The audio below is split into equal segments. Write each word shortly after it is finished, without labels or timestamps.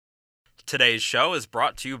Today's show is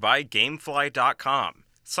brought to you by Gamefly.com.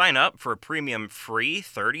 Sign up for a premium free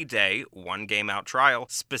 30-day one-game-out trial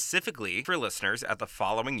specifically for listeners at the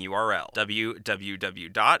following URL,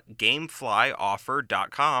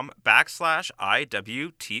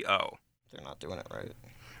 www.gameflyoffer.com/IWTO. They're not doing it right.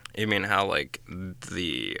 You mean how, like,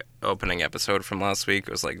 the opening episode from last week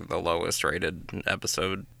was, like, the lowest rated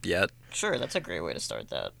episode yet? Sure, that's a great way to start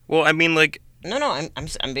that. Well, I mean, like... No,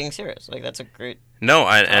 I'm being serious. Like, that's a great... No,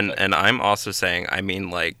 and I'm also saying, I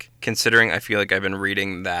mean, like, considering I feel like I've been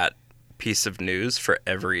reading that piece of news for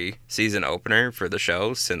every season opener for the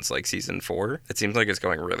show since, like, season 4, it seems like it's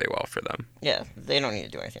going really well for them. Yeah, they don't need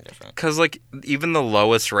to do anything different. Because, like, even the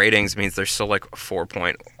lowest ratings means there's still, like, 4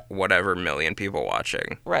 point whatever million people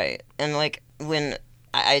watching. Right, and, like, when...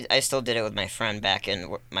 I still did it with my friend back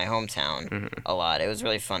in my hometown a lot. It was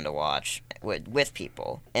really fun to watch with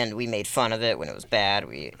people. And we made fun of it when it was bad.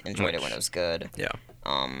 We enjoyed it when it was good. Yeah.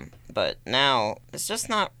 But now, it's just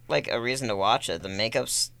not, like, a reason to watch it. The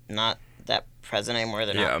makeup's not that present anymore.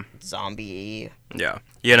 They're not zombie-y. Yeah.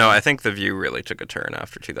 You know, I think The View really took a turn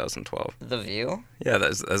after 2012. The View? Yeah,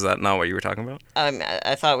 is that not what you were talking about?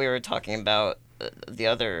 I thought we were talking about... the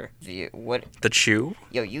other View. What? The Chew?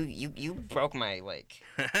 Yo, you broke my, like...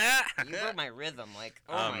 you broke my rhythm, like,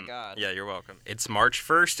 oh my god. Yeah, you're welcome. It's March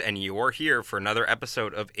 1st, and you're here for another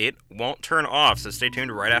episode of It Won't Turn Off, so stay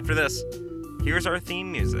tuned right after this. Here's our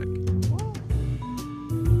theme music.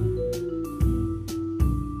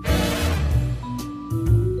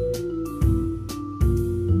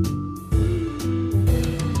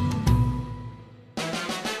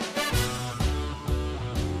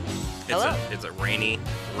 It's a rainy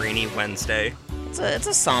Wednesday. It's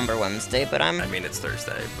a somber Wednesday, but I mean, it's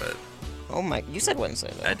Thursday, but... Oh my... You said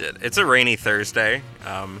Wednesday, though. I did. It's a rainy Thursday.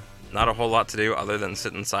 Not a whole lot to do other than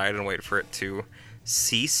sit inside and wait for it to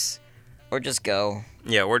cease. Or just go.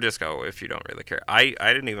 Yeah, or just go if you don't really care. I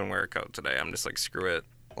didn't even wear a coat today. I'm just like, screw it.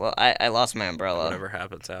 Well, I lost my umbrella. Whatever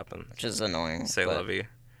happens, happens. Which is annoying. Say lovey.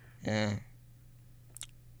 Yeah.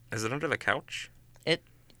 Is it under the couch? It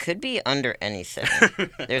could be under anything.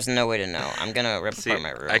 There's no way to know. I'm gonna rip apart my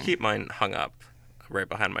room. I keep mine hung up right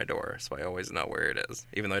behind my door, so I always know where it is,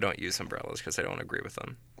 even though I don't use umbrellas because I don't agree with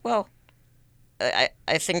them. Well, I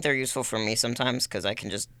think they're useful for me sometimes because I can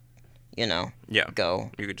just, go.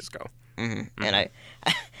 You could just go. Mm-hmm. And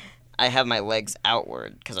I have my legs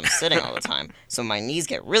outward because I'm sitting all the time, so my knees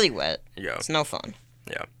get really wet. Yeah. It's no fun.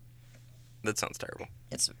 Yeah. That sounds terrible.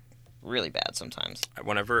 It's really bad sometimes.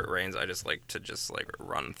 Whenever it rains, I just like to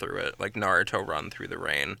run through it, like Naruto run through the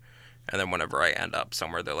rain. And then whenever I end up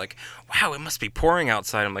somewhere, they're like, wow, it must be pouring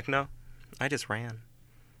outside. I'm like, no, I just ran.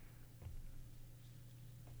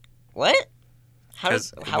 What?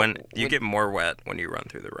 Because you get more wet when you run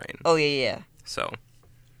through the rain. Oh, yeah. So,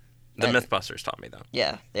 the Mythbusters taught me that.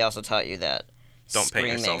 Yeah, they also taught you that Don't paint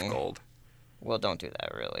yourself gold. Well, don't do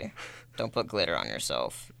that, really. Don't put glitter on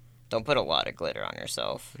yourself. Don't put a lot of glitter on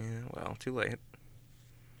yourself. Yeah, well, too late.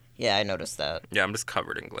 Yeah, I noticed that. Yeah, I'm just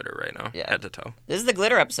covered in glitter right now, head to toe. This is the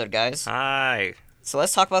glitter episode, guys. Hi. So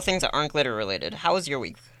let's talk about things that aren't glitter related. How was your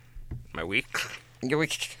week? My week? Your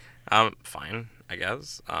week? Fine, I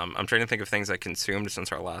guess. I'm trying to think of things I consumed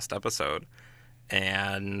since our last episode,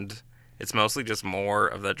 and it's mostly just more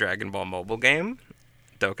of the Dragon Ball mobile game,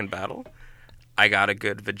 Dokkan Battle. I got a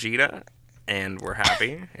good Vegeta, and we're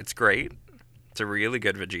happy. It's great. It's a really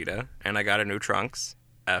good Vegeta, and I got a new Trunks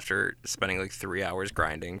after spending like 3 hours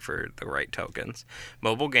grinding for the right tokens.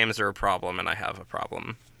 Mobile games are a problem, and I have a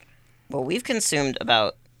problem. Well, we've consumed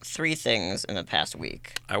about 3 things in the past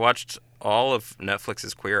week. I watched all of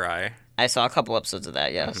Netflix's Queer Eye. I saw a couple episodes of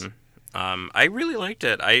that, yes. Mm-hmm. I really liked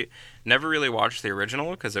it. I never really watched the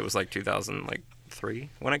original because it was like 2003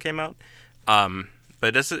 when it came out.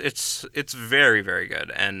 But it's very, very good,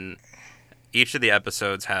 and each of the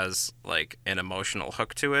episodes has like an emotional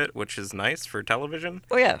hook to it, which is nice for television.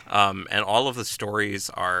 Oh yeah. And all of the stories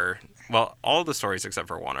are all of the stories except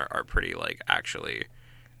for one are pretty like actually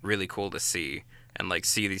really cool to see and like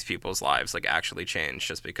see these people's lives like actually change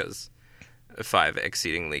just because 5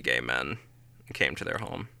 exceedingly gay men came to their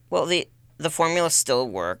home. Well, the formula still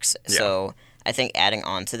works, so I think adding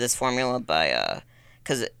on to this formula by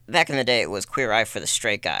because back in the day it was Queer Eye for the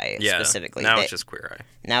straight guy specifically. Now it's just Queer Eye.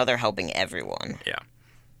 Now they're helping everyone. Yeah.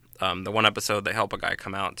 The one episode they help a guy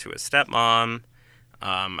come out to his stepmom.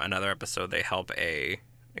 Another episode they help a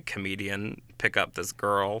comedian pick up this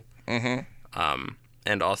girl. Mm-hmm.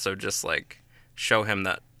 And also just like show him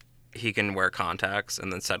that he can wear contacts,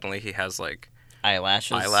 and then suddenly he has like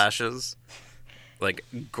eyelashes, like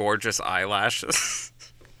gorgeous eyelashes.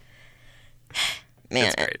 Man,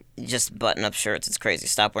 It's great. just button-up shirts. It's crazy.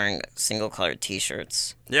 Stop wearing single-colored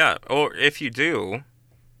T-shirts. Yeah, or if you do,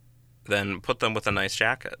 then put them with a nice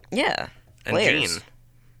jacket Yeah. and Layers. jean.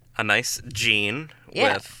 A nice jean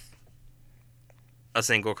Yeah. with a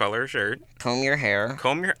single color shirt. Comb your hair.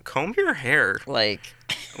 Comb your hair. Like,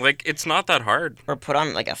 Like, it's not that hard. or put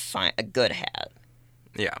on, like, a good hat.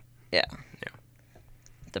 Yeah. Yeah. Yeah.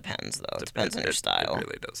 Depends, though. It depends on your style. It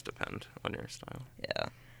really does depend on your style. Yeah.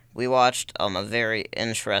 We watched a very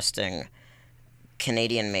interesting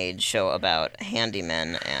Canadian-made show about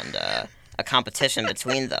handymen and a competition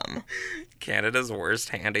between them. Canada's Worst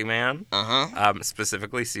Handyman, Uh-huh.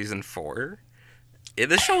 specifically season 4.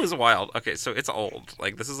 This show is wild. Okay, so it's old.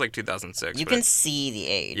 Like, this is like 2006. You but can see the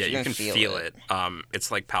age. yeah, you can feel it.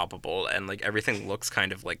 It's like palpable, and like everything looks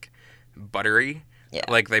kind of like buttery. Yeah.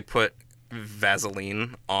 Like they put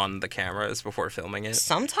Vaseline on the cameras before filming it.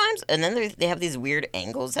 Sometimes, and then they have these weird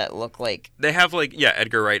angles that look like... They have like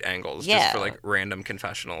Edgar Wright angles just Yeah. for like random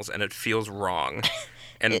confessionals, and it feels wrong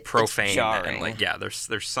and It's profane jarring. and like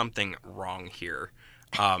there's something wrong here.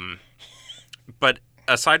 But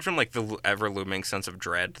aside from like the ever looming sense of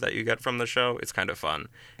dread that you get from the show, it's kind of fun.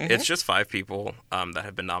 Mm-hmm. It's just 5 people that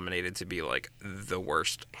have been nominated to be like the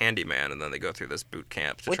worst handyman, and then they go through this boot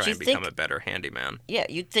camp to Which try you and become think- a better handyman. Yeah,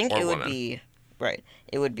 you'd think Or it would woman. be... Right.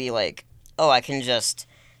 It would be like, oh, I can just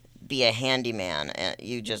be a handyman, and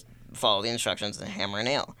you just follow the instructions and hammer a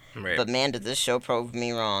nail. Right. But man, did this show prove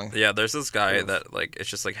me wrong. Yeah, there's this guy Oof. that like it's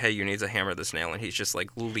just like, hey, you need to hammer this nail, and he's just like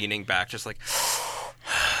leaning back, just like.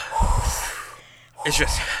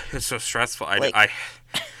 It's so stressful. Like, I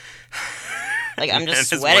Like, I'm just and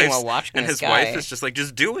his sweating wife's- while watching and this his guy. wife is just like,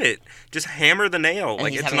 just do it, just hammer the nail.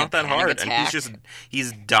 Like, he's it's having a not that panic hard, and attack.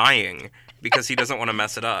 he's dying because he doesn't want to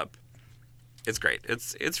mess it up. It's great.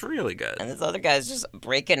 It's really good. And this other guy's just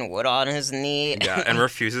breaking wood on his knee. Yeah, and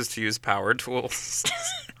refuses to use power tools.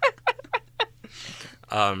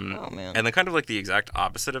 Oh, man. And then kind of like the exact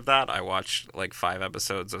opposite of that, I watched like 5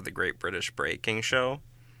 episodes of the Great British Baking Show.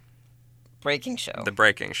 Breaking show. The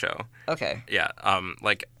Breaking Show. Okay. Yeah,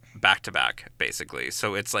 like back to back, basically.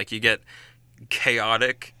 So it's like you get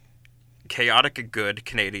chaotic good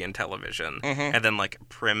Canadian television, and then like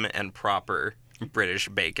prim and proper British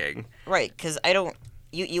baking. Right, because I don't...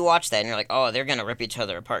 You watch that and you're like, oh, they're going to rip each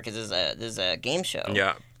other apart because this is a game show.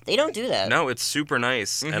 Yeah. They don't do that. No, it's super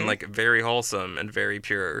nice and like very wholesome and very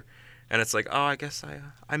pure. And it's like, oh, I guess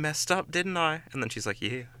I messed up, didn't I? And then she's like,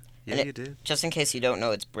 yeah, you did. Just in case you don't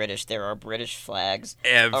know, it's British. There are British flags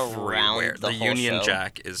Everywhere. around the whole Union show.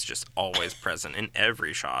 Jack is just always present in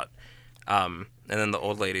every shot. And then the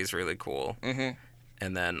old lady's really cool. Mhm.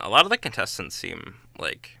 And then a lot of the contestants seem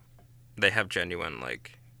like they have genuine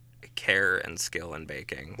like care and skill in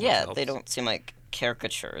baking. which Yeah, helps. they don't seem like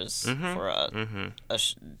caricatures for a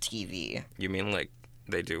TV. You mean like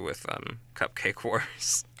they do with Cupcake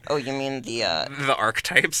Wars? Oh, you mean the The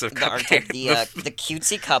archetypes of cupcake. the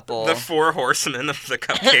cutesy couple, the 4 horsemen of the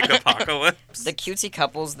cupcake apocalypse. the cutesy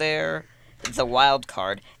couples there, the wild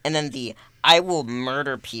card, and then the I will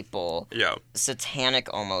murder people, Yeah.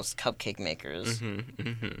 satanic almost cupcake makers.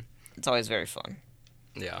 It's always very fun.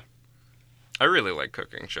 Yeah. I really like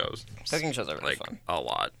cooking shows. Cooking shows are really like fun. a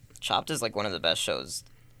lot. Chopped is like one of the best shows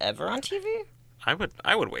ever on TV. I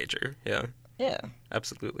would wager. Yeah. Yeah.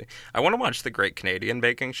 Absolutely. I want to watch the Great Canadian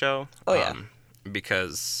Baking Show. Oh, yeah.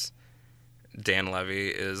 Because Dan Levy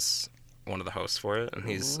is one of the hosts for it, and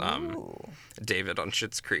he's Ooh. David on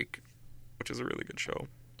Schitt's Creek, which is a really good show.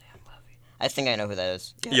 I think I know who that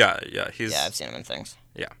is. Yeah, he's Yeah, I've seen him in things.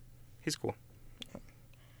 he's cool.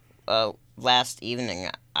 Last evening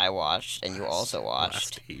I watched, and you also watched,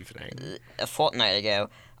 Last evening. a fortnight ago,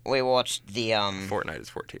 we watched the, Fortnite is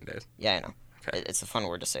 14 days. yeah, I know. Okay. It's a fun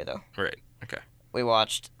word to say, though. Right. Okay. We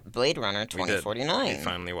watched Blade Runner We did. 2049. We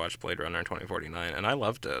finally watched Blade Runner 2049, and I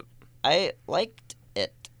loved it. I liked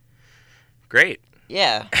it. Great.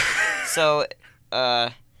 Yeah. So,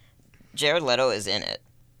 Jared Leto is in it,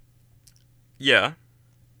 Yeah.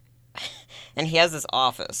 and he has this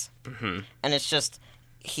office, Mhm. and it's just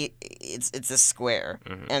it's a square,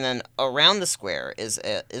 and then around the square is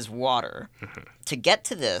water. To get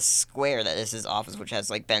to this square that is his office, which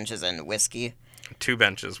has like benches and whiskey 2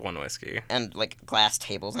 benches, 1 whiskey. and like glass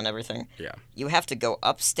tables and everything, Yeah. you have to go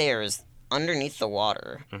upstairs underneath the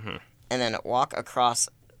water, and then walk across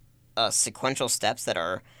sequential steps that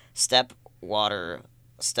are step, water,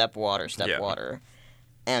 step, water, step, Yeah. water,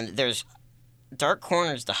 and there's dark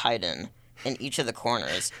corners to hide in each of the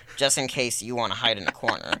corners, just in case you want to hide in a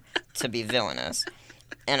corner to be villainous.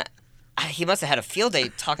 And he must have had a field day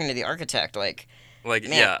talking to the architect, like, Like,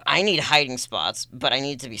 Man, yeah, I need hiding spots, but I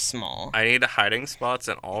need to be small. I need hiding spots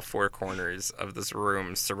in all four corners of this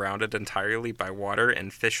room, surrounded entirely by water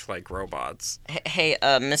and fish-like robots. Hey,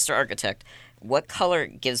 Mr. Architect, what color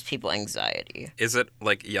gives people anxiety? Is it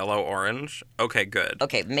like yellow-orange? Okay, good.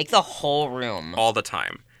 Okay, make the whole room. All the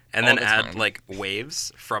time. And All then the add time. like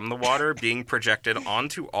waves from the water being projected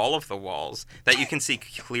onto all of the walls that you can see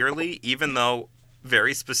clearly, even though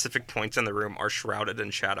very specific points in the room are shrouded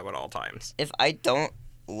in shadow at all times. If I don't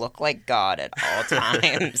look like God at all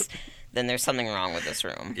times, then there's something wrong with this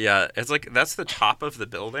room. Yeah, it's like that's the top of the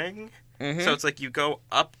building. Mm-hmm. So it's like you go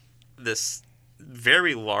up this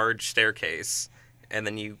very large staircase and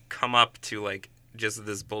then you come up to like just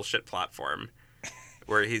this bullshit platform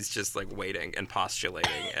where he's just like waiting and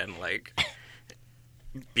postulating and like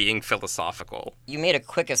being philosophical. You made a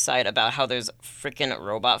quick aside about how there's freaking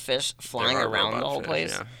robot fish flying There are around the robot whole fish,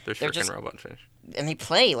 place. Yeah, there's They're freaking just- robot fish. And they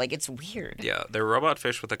play like it's weird. Yeah, they're robot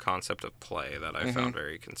fish with a concept of play that I found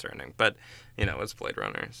very concerning. But, you know, it's Blade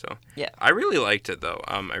Runner, so. Yeah. I really liked it, though.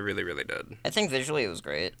 I really, really did. I think visually it was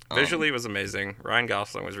great. Visually, it was amazing. Ryan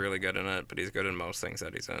Gosling was really good in it, but he's good in most things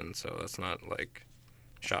that he's in, so that's not, like,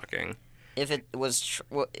 shocking. If it was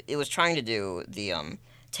it was trying to do the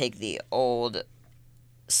take the old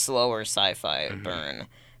slower sci-fi burn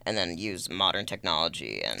and then use modern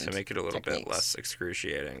technology and To make it a little bit techniques. less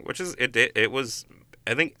excruciating, which is, it was,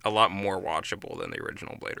 I think, a lot more watchable than the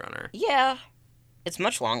original Blade Runner. Yeah. It's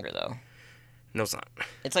much longer though. No, it's not.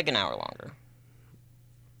 It's like an hour longer.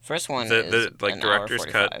 First one The is like an director's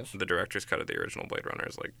hour cut, 45. the director's cut of the original Blade Runner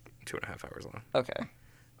is like 2.5 hours long.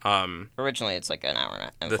 Okay. Originally it's like an hour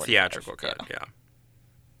and The 45. theatrical cut, Yeah.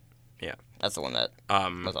 yeah. That's the one that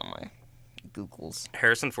was on my Googles.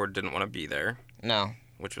 Harrison Ford didn't want to be there, No.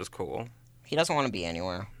 which was cool. He doesn't want to be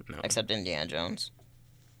anywhere No, except Indiana Jones.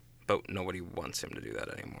 but nobody wants him to do that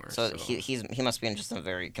anymore. So he must be in just a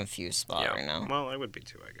very confused spot yeah. right now. Well, I would be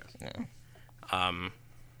too, I guess. Yeah.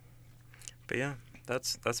 But yeah,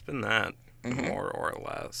 that's been that Mm-hmm. more or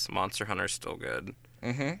less. Monster Hunter's still good.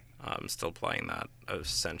 Mm-hmm. I'm still playing that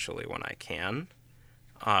essentially when I can.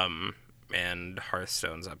 And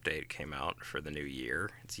Hearthstone's update came out for the new year.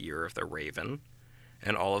 It's Year of the Raven.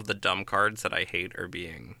 And all of the dumb cards that I hate are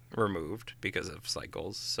being removed because of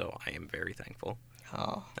cycles, so I am very thankful.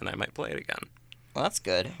 Oh. And I might play it again. Well, that's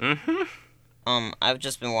good. Mm-hmm. I've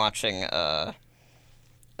just been watching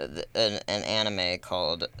an anime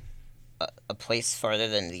called A Place Farther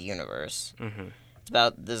Than the Universe. Mm-hmm. It's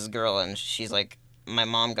about this girl, and she's like, my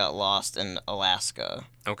mom got lost in Alaska,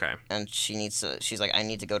 Okay. and she's like, I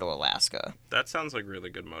need to go to Alaska. That sounds like really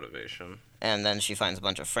good motivation. And then she finds a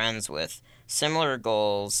bunch of friends with similar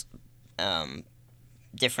goals,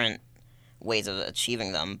 different ways of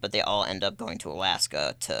achieving them, but they all end up going to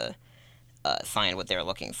Alaska to find what they're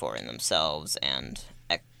looking for in themselves and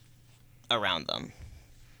around them.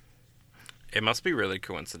 It must be really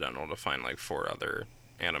coincidental to find like 4 other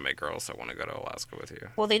anime girls that want to go to Alaska with you.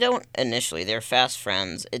 Well, they don't initially. They're fast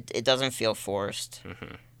friends. It doesn't feel forced.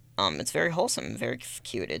 Mm-hmm. It's very wholesome, very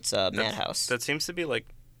cute. It's Madhouse. That seems to be like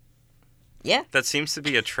Yeah. That seems to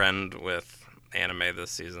be a trend with anime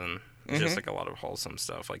this season. Mhm. Just like a lot of wholesome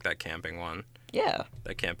stuff, like that camping one. Yeah.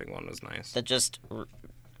 That camping one was nice. That just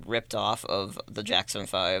ripped off of the Jackson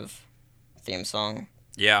 5 theme song.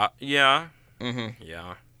 Yeah, yeah, Mm-hmm.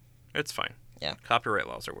 yeah. It's fine. Yeah. Copyright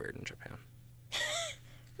laws are weird in Japan.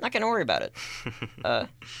 Not gonna worry about it. But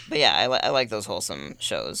yeah, I like those wholesome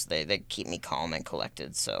shows. They keep me calm and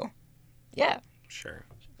collected. So, yeah. Sure.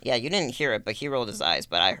 Yeah, you didn't hear it, but he rolled his eyes,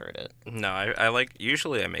 but I heard it. No, I like,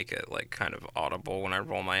 usually I make it like kind of audible when I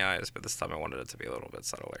roll my eyes, but this time I wanted it to be a little bit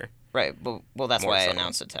subtler. Right. Well, that's More why I subtle.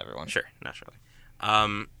 announced it to everyone. Sure, naturally.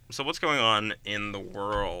 So what's going on in the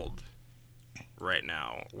world right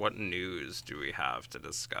now? What news do we have to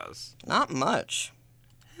discuss? Not much.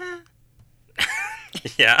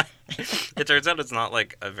 Yeah. It turns out it's not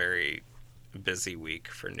like a very busy week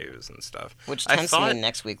for news and stuff. Which I tends to thought- mean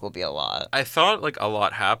next week will be a lot. I thought like a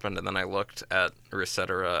lot happened, and then I looked at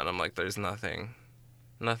Resetera, and I'm like, there's nothing.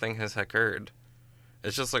 Nothing has occurred.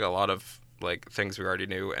 It's just like a lot of like things we already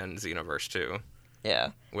knew, and Xenoverse 2,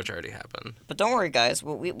 Yeah. which already happened. But don't worry, guys.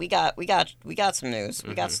 We got some news.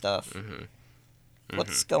 We got stuff. Mm-hmm.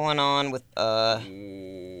 What's going on with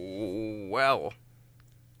Well,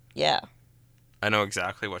 Yeah. I know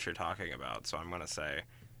exactly what you're talking about, so I'm gonna say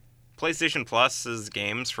PlayStation Plus's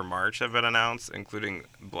games for March have been announced, including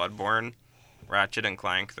Bloodborne, Ratchet and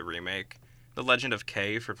Clank the remake, The Legend of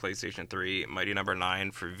K for PlayStation 3, Mighty Number 9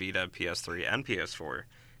 for Vita, PS3, and PS4,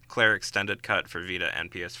 Claire Extended Cut for Vita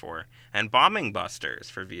and PS4, and Bombing Busters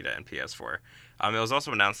for Vita and PS4. It was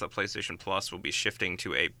also announced that PlayStation Plus will be shifting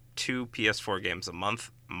to a 2 PS4 games a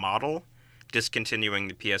month model, discontinuing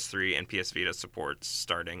the PS3 and PS Vita supports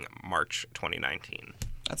starting March 2019.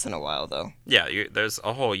 That's in a while, though. Yeah, there's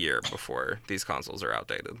a whole year before these consoles are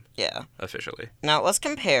outdated. Yeah. Officially. Now, let's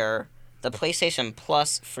compare the PlayStation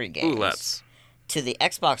Plus free games to the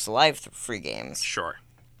Xbox Live free games. Sure.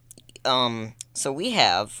 So we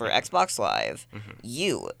have, for Xbox Live,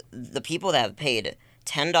 the people that have paid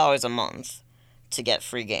 $10 a month to get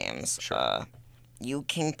free games, Sure. You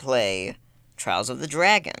can play Trials of the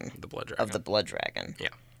Dragon. The Blood Dragon. Of the Blood Dragon. Yeah.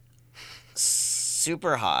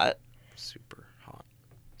 Super Hot. Super hot.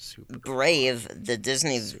 Super Brave, the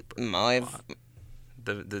Disney hot.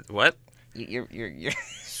 The what? You're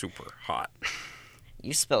Super hot.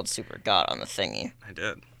 You spelled super god on the thingy. I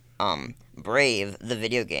did. Brave, the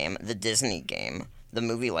video game, the Disney game, the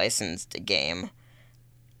movie licensed game,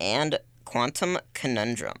 and Quantum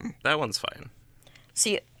Conundrum. That one's fine.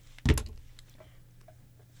 See,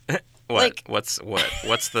 What? What's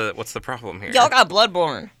the problem here? y'all got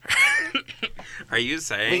Bloodborne. Are you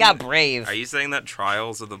saying We got Brave. Are you saying that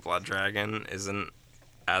Trials of the Blood Dragon isn't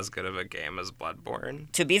as good of a game as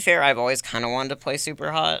Bloodborne? To be fair, I've always kind of wanted to play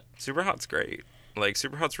Super Hot. Super Hot's great. Like,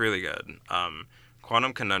 Super Hot's really good.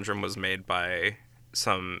 Quantum Conundrum was made by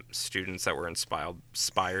some students that were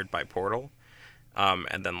inspired by Portal.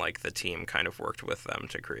 And then, like, the team kind of worked with them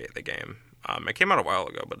to create the game. It came out a while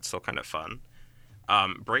ago, but it's still kind of fun.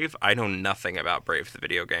 Brave, I know nothing about Brave, the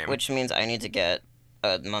video game. Which means I need to get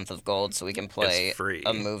a month of gold so we can play It's free.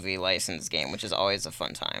 a movie licensed game, which is always a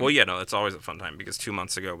fun time. Well, yeah, no, it's always a fun time because 2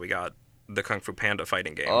 months ago we got the Kung Fu Panda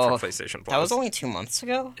fighting game Oh, for PlayStation Plus. that was only 2 months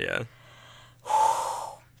ago? Yeah.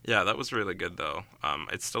 Yeah, that was really good, though.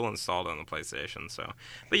 It's still installed on the PlayStation, so...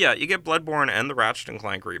 But yeah, you get Bloodborne and the Ratchet &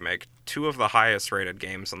 Clank remake, 2 of the highest-rated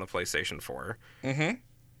games on the PlayStation 4. Mm-hmm.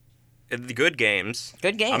 The good games.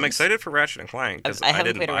 Good games. I'm excited for Ratchet & Clank, because I haven't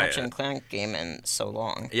didn't played a buy Ratchet it. & Clank game in so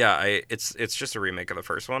long. Yeah, it's just a remake of the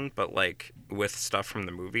first one, but, like, with stuff from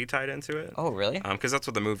the movie tied into it. Oh, really? Because that's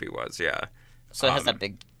what the movie was, yeah. So it has that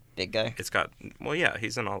big guy? It's got... Well, yeah,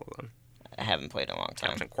 he's in all of them. I haven't played in a long time.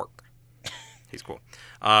 Captain Quark. He's cool.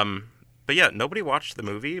 But yeah, nobody watched the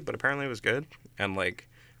movie, but apparently it was good. And, like,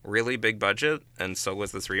 really big budget, and so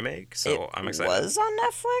was this remake, so I'm excited. It was on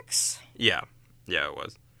Netflix? Yeah. Yeah, it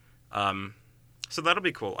was. So that'll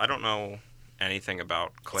be cool. I don't know anything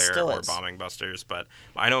about Claire Still or is. Bombing Busters, but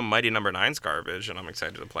I know Mighty Number 9's garbage, and I'm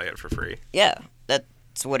excited to play it for free. Yeah,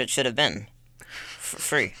 that's what it should have been.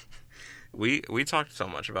 Free. We talked so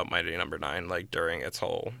much about Mighty Number 9, like, during its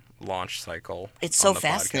whole launch cycle. It's so on the podcast.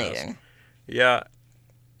 fascinating. Yeah,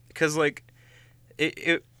 because, like,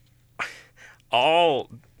 it all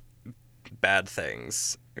bad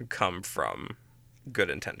things come from good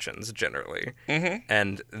intentions, generally. Mm-hmm.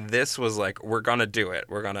 And this was like, we're going to do it.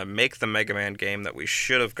 We're going to make the Mega Man game that we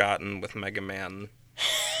should have gotten with Mega Man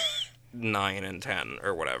 9 and 10,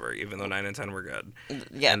 or whatever, even though 9 and 10 were good.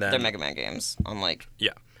 Yeah, And then- they're Mega Man games. Unlike...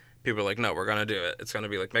 Yeah. People are like, no, we're going to do it. It's going to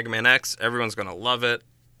be like Mega Man X. Everyone's going to love it.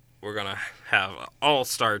 We're going to have an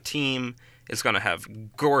all-star team. It's going to have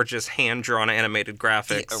gorgeous hand-drawn animated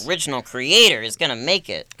graphics. The original creator is gonna make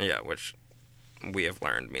it. Yeah, which we have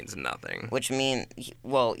learned means nothing. Which mean,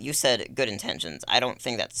 well, you said good intentions. I don't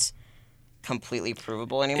think that's completely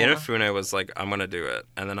provable anymore. Inafune was like, I'm going to do it.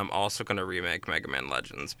 And then I'm also going to remake Mega Man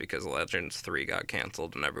Legends because Legends 3 got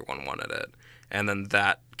canceled and everyone wanted it. And then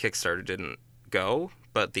that Kickstarter didn't go,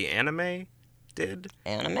 but the anime did.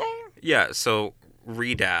 Anime? Yeah, so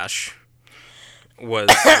Redash was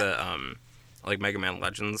the like Mega Man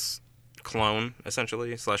Legends clone,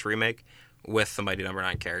 essentially, / remake, with the Mighty Number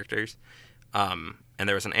 9 characters. And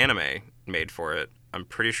there was an anime made for it. I'm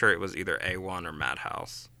pretty sure it was either A1 or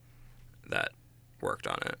Madhouse that worked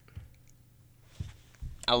on it.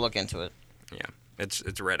 I'll look into it. Yeah,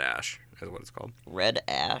 it's Red Ash is what it's called. Red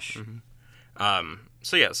Ash?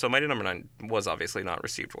 So Mighty Number 9 was obviously not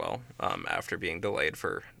received well after being delayed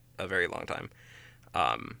for a very long time.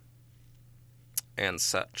 And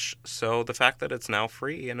such. So the fact that it's now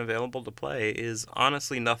free and available to play is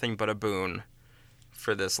honestly nothing but a boon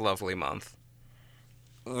for this lovely month.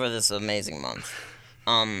 For this amazing month.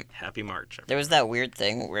 Happy March. There was that weird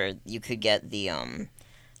thing where you could get the,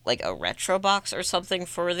 like a retro box or something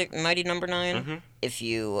for the Mighty Number 9 if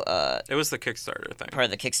you, It was the Kickstarter thing. part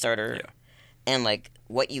of the Kickstarter. Yeah. And, like,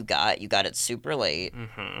 what you got it super late,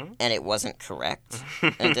 and it wasn't correct,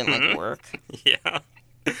 and it didn't, like, work. Yeah.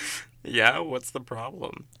 Yeah, what's the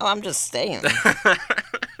problem? Oh, I'm just saying.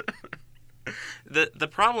 The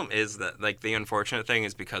problem is that, like, the unfortunate thing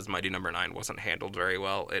is because Mighty Number 9 wasn't handled very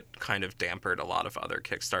well, it kind of dampened a lot of other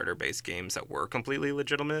Kickstarter-based games that were completely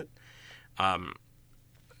legitimate.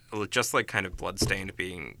 Just like kind of Bloodstained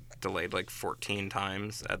being delayed like 14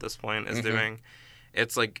 times at this point is doing.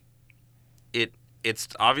 It's like it's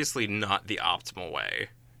obviously not the optimal way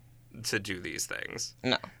to do these things.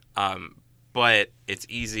 No. But it's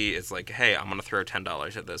easy. It's like, hey, I'm gonna throw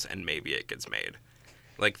 $10 at this and maybe it gets made.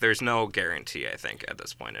 Like, there's no guarantee, I think, at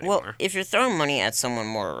this point anymore. Well, if you're throwing money at someone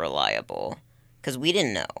more reliable, because we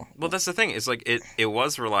didn't know. Well, that's the thing. Is like it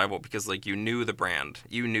was reliable because, like, you knew the brand,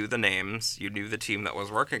 you knew the names, you knew the team that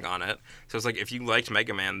was working on it. So it's like, if you liked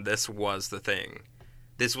Mega Man, this was the thing.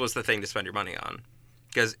 This was the thing to spend your money on,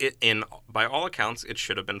 because by all accounts, it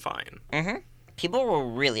should have been fine. People were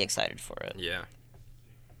really excited for it. Yeah.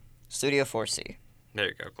 Studio 4C. There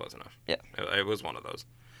you go. Close enough. Yeah. It was one of those.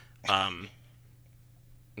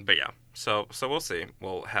 But yeah, so we'll see.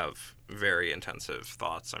 We'll have very intensive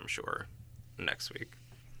thoughts, I'm sure, next week.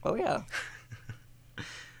 Oh, yeah.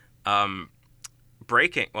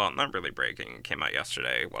 Breaking, well, not really breaking, came out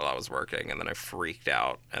yesterday while I was working, and then I freaked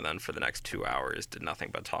out, and then for the next 2 hours did nothing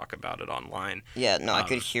but talk about it online. Yeah, no, I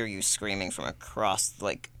could hear you screaming from across,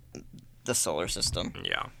 like, the solar system.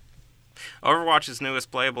 Yeah. Overwatch's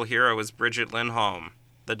newest playable hero is Bridget Lindholm,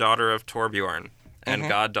 the daughter of Torbjorn, and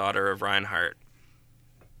goddaughter of Reinhardt.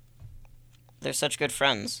 They're such good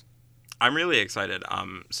friends. I'm really excited.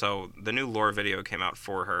 So the new lore video came out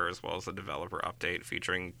for her, as well as a developer update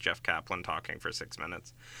featuring Jeff Kaplan talking for 6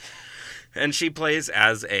 minutes. And she plays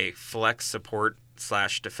as a flex support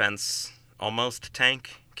 / defense almost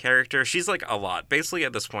tank character. She's like a lot. Basically,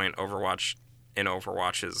 at this point, Overwatch's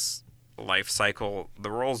life cycle,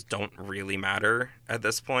 the roles don't really matter at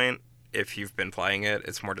this point. If you've been playing it,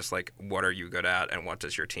 it's more just like, what are you good at and what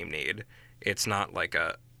does your team need? It's not like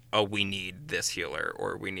we need this healer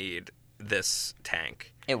or we need this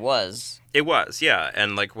tank. It was, yeah.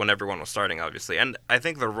 And like when everyone was starting, obviously. And I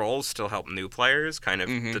think the roles still help new players kind of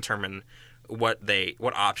determine what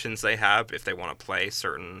options they have if they want to play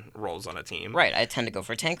certain roles on a team. Right, I tend to go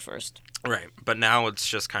for tank first. Right, but now it's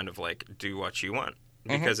just kind of like, do what you want.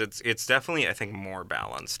 Because it's definitely, I think, more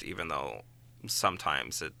balanced, even though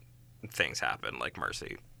sometimes things happen, like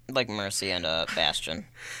Mercy. Like Mercy and Bastion.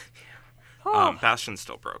 Bastion's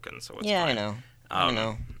still broken, so it's yeah, fine. I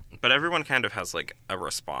know. But everyone kind of has, like, a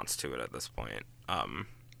response to it at this point.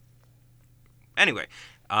 Anyway,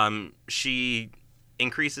 she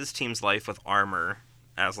increases team's life with armor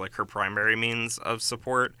as, like, her primary means of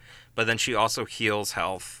support, but then she also heals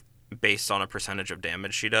health based on a percentage of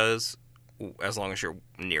damage she does, as long as you're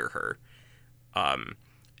near her.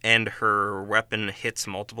 And her weapon hits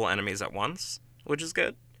multiple enemies at once, which is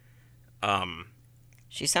good.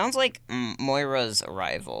 She sounds like Moira's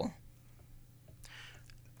rival.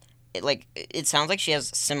 It sounds like she has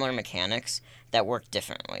similar mechanics that work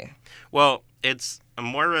differently. Well,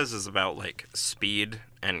 Moira's is about, like, speed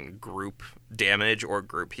and group damage or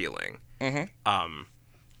group healing.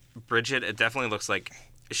 Bridget, it definitely looks like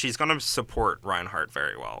she's going to support Reinhardt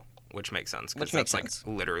very well, which makes sense. Which makes sense.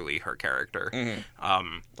 Like, literally her character.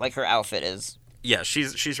 Like her outfit is. Yeah,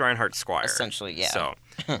 she's Reinhardt's squire. Essentially, yeah. So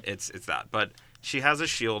it's that. But she has a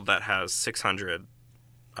shield that has 600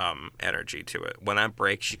 energy to it. When that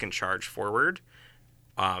breaks, she can charge forward,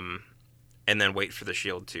 and then wait for the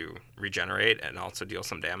shield to regenerate and also deal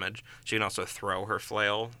some damage. She can also throw her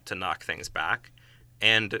flail to knock things back.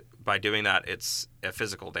 And by doing that, it's a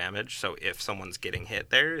physical damage. So if someone's getting hit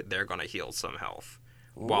there, they're going to heal some health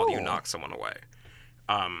while you knock someone away,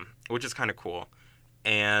 which is kind of cool.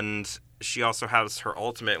 And she also has her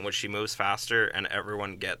ultimate in which she moves faster and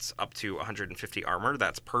everyone gets up to 150 armor.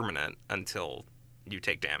 That's permanent until you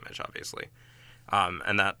take damage, obviously.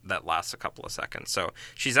 And that lasts a couple of seconds. So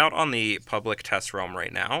she's out on the public test realm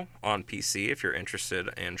right now on PC if you're interested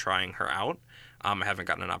in trying her out. I haven't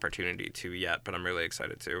gotten an opportunity to yet, but I'm really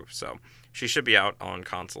excited to. So she should be out on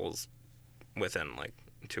consoles within like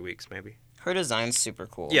 2 weeks maybe. Her design's super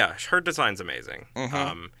cool. Yeah, her design's amazing.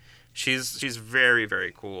 She's very,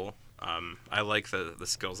 very cool. I like the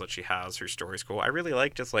skills that she has. Her story's cool. I really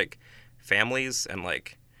like just like families and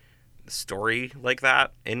like story like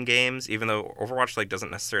that in games, even though Overwatch like doesn't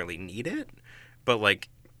necessarily need it, but like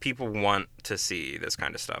people want to see this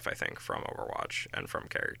kind of stuff, I think, from Overwatch and from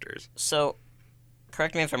characters. So,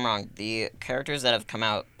 correct me if I'm wrong, the characters that have come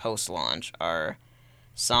out post-launch are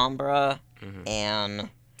Sombra and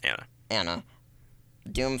Anna,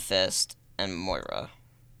 Doomfist, and Moira.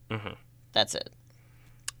 That's it.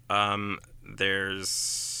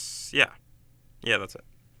 There's yeah, that's it.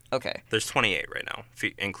 Okay. There's 28 right now,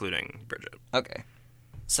 including Bridget. Okay.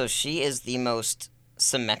 So she is the most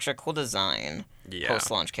symmetrical design Yeah.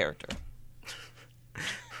 post-launch character.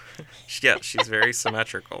 Yeah, she's very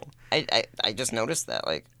symmetrical. I just noticed that.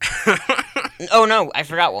 Like, oh no, I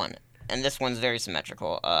forgot one. And this one's very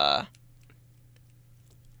symmetrical.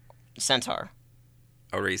 Centaur.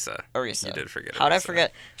 Orisa. Orisa. You did forget How'd I Orisa.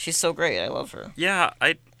 forget? She's so great. I love her. Yeah,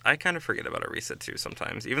 I kind of forget about Orisa too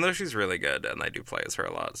sometimes, even though she's really good and I do play as her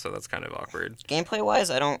a lot, so that's kind of awkward. Gameplay-wise,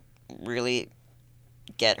 I don't really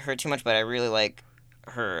get her too much, but I really like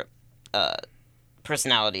her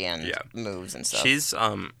personality and Yeah. moves and stuff.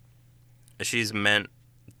 She's meant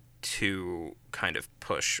to kind of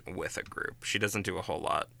push with a group. She doesn't do a whole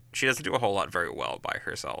lot. She doesn't do a whole lot very well by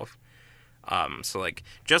herself. So like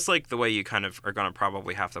just like the way you kind of are gonna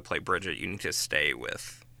probably have to play Bridget, you need to stay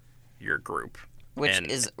with your group. Which and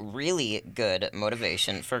is really good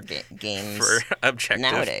motivation for games. for objective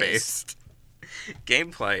nowadays. based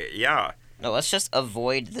gameplay. Yeah. No, let's just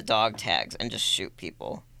avoid the dog tags and just shoot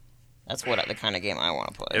people. That's the kind of game I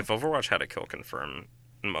want to play. If Overwatch had a kill confirm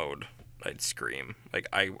mode, I'd scream. Like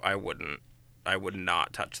I would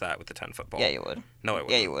not touch that with the 10-foot ball. Yeah, you would. No, I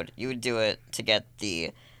wouldn't. Yeah, you would. You would do it to get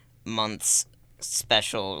the month's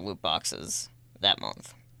special loot boxes that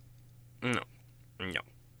month. No.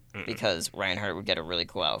 Mm-mm. Because Reinhardt would get a really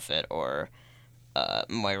cool outfit, or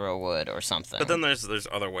Moira would, or something. But then there's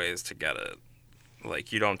other ways to get it.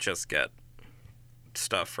 Like you don't just get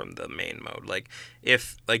stuff from the main mode. Like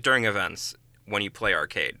if during events when you play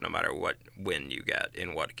arcade, no matter what win you get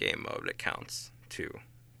in what game mode, it counts to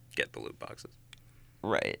get the loot boxes.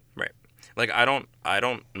 Right. Right. Like I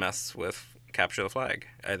don't mess with capture the flag.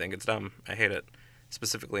 I think it's dumb. I hate it.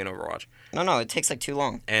 Specifically in Overwatch. No, it takes like too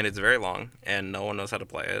long. And it's very long, and no one knows how to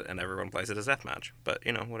play it, and everyone plays it as deathmatch. But,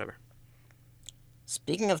 whatever.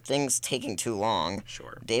 Speaking of things taking too long,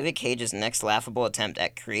 Sure. David Cage's next laughable attempt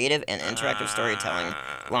at creative and interactive storytelling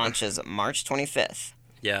launches March 25th.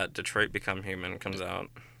 Yeah, Detroit Become Human comes out.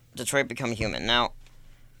 Detroit Become Human. Now,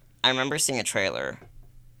 I remember seeing a trailer.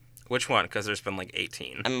 Which one? Because there's been like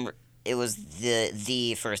 18. It was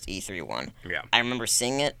the first E3 one. Yeah. I remember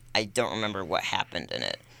seeing it. I don't remember what happened in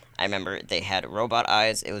it. I remember they had robot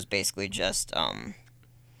eyes. It was basically just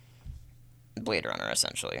Blade Runner,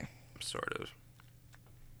 essentially. Sort of.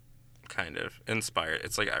 Kind of. Inspired.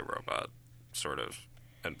 It's like iRobot, sort of,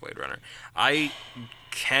 and Blade Runner. I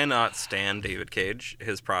cannot stand David Cage.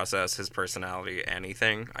 His process, his personality,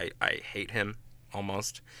 anything. I hate him,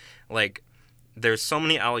 almost. Like, there's so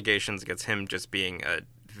many allegations against him just being a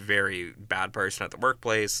very bad person at the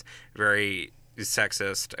workplace, very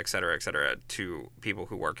sexist, etc., to people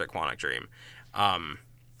who work at Quantic Dream.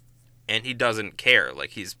 And he doesn't care.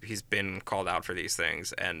 Like he's been called out for these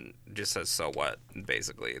things and just says, "So what?"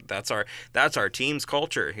 Basically, that's our team's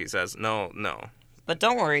culture. He says, "No." But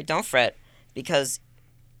don't worry, don't fret, because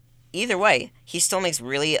either way, he still makes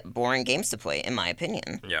really boring games to play, in my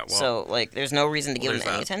opinion. Yeah. Well, so like, there's no reason to give him there's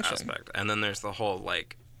any that attention. aspect. And then there's the whole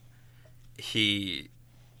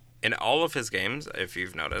in all of his games, if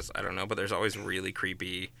you've noticed, I don't know, but there's always really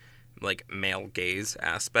creepy, male gaze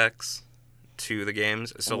aspects to the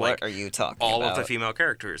games. So, what are you talking all about? of the female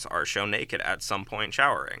characters are shown naked at some point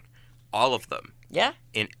showering. All of them. Yeah.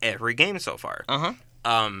 In every game so far. Uh-huh.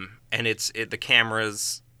 And the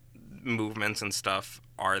camera's movements and stuff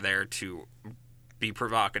are there to be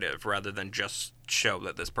provocative rather than just show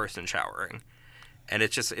that this person's showering. And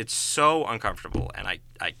it's so uncomfortable, and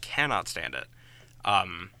I cannot stand it.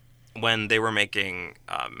 When they were making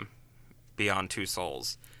Beyond Two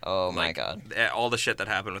Souls. Oh my god. All the shit that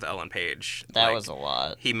happened with Ellen Page. That was a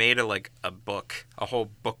lot. He made a book, a whole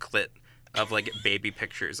booklet of baby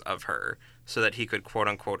pictures of her so that he could quote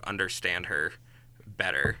unquote understand her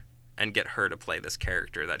better and get her to play this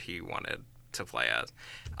character that he wanted to play as.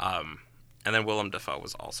 And then Willem Dafoe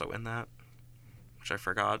was also in that, which I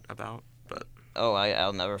forgot about, but Oh,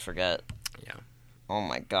 I'll never forget. yeah. Oh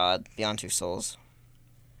my god. Beyond Two Souls.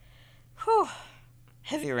 Whew.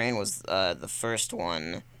 Heavy Rain was the first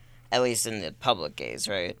one, at least in the public gaze,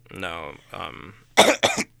 right? No,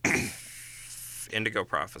 Indigo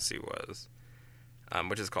Prophecy was,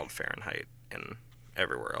 which is called Fahrenheit and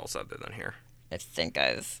everywhere else other than here. I think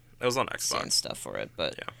I've It was on Xbox. seen stuff for it,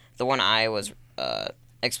 but Yeah. the one I was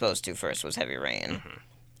exposed to first was Heavy Rain. Mm-hmm.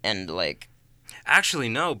 And Actually,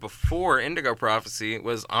 no. Before Indigo Prophecy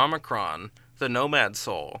was Omicron, the Nomad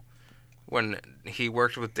Soul, when he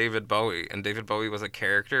worked with David Bowie, and David Bowie was a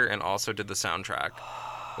character and also did the soundtrack,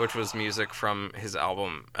 which was music from his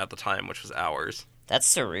album at the time, which was Hours. that's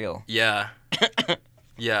surreal. Yeah.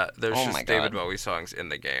 Yeah, there's Oh just my David God. Bowie songs in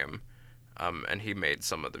the game. And he made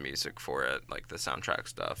some of the music for it, like the soundtrack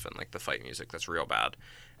stuff and the fight music that's real bad.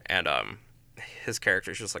 And his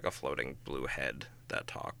character's just like a floating blue head that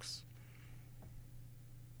talks.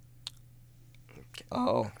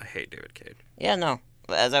 Oh. I hate David Cage. Yeah, no.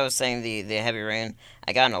 As I was saying, the Heavy Rain,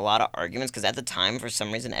 I got in a lot of arguments because at the time, for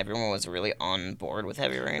some reason, everyone was really on board with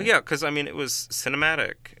Heavy Rain. Yeah, because I mean, it was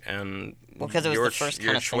cinematic, and Well, because it was the first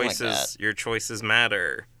kind of thing like that. Your choices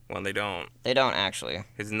matter when they don't. They don't actually.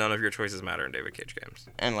 Because none of your choices matter in David Cage games.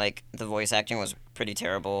 And like the voice acting was pretty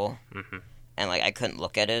terrible, and like I couldn't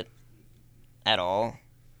look at it at all.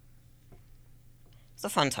 It's a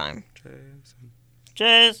fun time.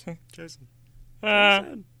 Jason. Jason.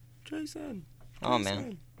 Oh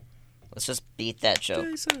man, let's just beat that joke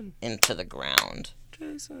into the ground.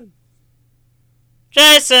 Jason.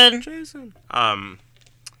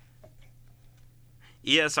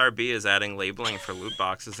 ESRB is adding labeling for loot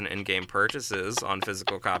boxes and in-game purchases on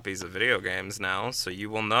physical copies of video games now, so you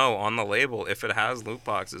will know on the label if it has loot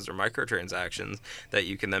boxes or microtransactions that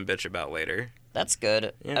you can then bitch about later. That's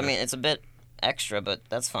good. Yeah. I mean, it's a bit extra, but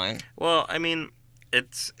that's fine. Well, I mean,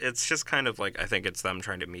 it's just kind of like, I think it's them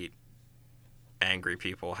trying to meet angry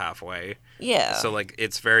people halfway. Yeah. So, like,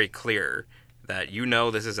 it's very clear that you know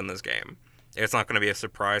this is in this game. It's not going to be a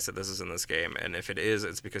surprise that this is in this game, and if it is,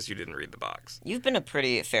 it's because you didn't read the box. You've been a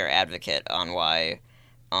pretty fair advocate on why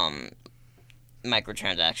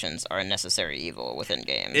microtransactions are a necessary evil within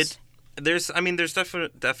games. There's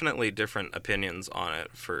definitely different opinions on it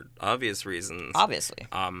for obvious reasons. Obviously.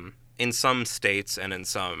 In some states and in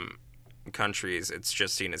some countries, it's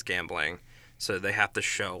just seen as gambling, so they have to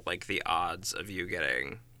show like the odds of you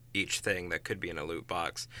getting each thing that could be in a loot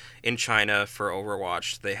box. In China, for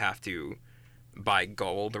Overwatch, they have to buy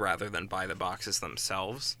gold rather than buy the boxes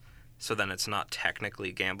themselves, so then it's not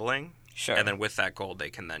technically gambling. Sure. And then with that gold, they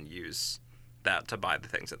can then use that to buy the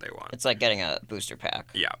things that they want. It's like getting a booster pack.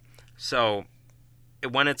 Yeah. So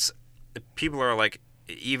when it's, people are like,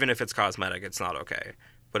 even if it's cosmetic, it's not okay.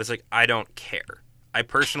 But it's like, I don't care. I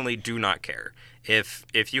personally do not care. If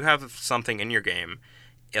you have something in your game,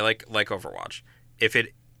 like Overwatch, if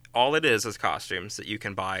it all it is costumes that you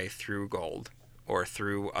can buy through gold or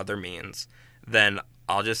through other means, then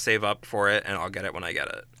I'll just save up for it and I'll get it when I get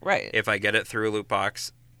it. Right. If I get it through a loot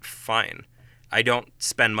box, fine. I don't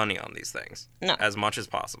spend money on these things as much as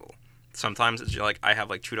possible. Sometimes it's like I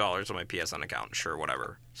have like $2 on my PSN account. Sure,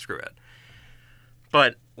 whatever. Screw it.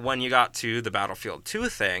 But when you got to the Battlefield 2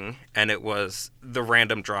 thing, and it was the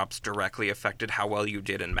random drops directly affected how well you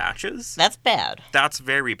did in matches. That's bad. That's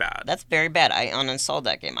very bad. That's very bad. I uninstalled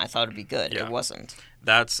that game. I thought it'd be good. Yeah. It wasn't.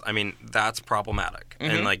 That's problematic.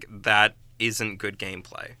 Mm-hmm. And like that isn't good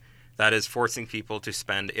gameplay. That is forcing people to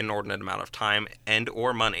spend inordinate amount of time and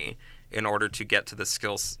or money in order to get to the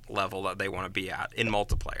skills level that they want to be at in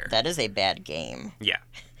multiplayer. That is a bad game. Yeah.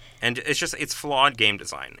 And it's flawed game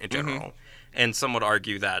design in general. Mm-hmm. And some would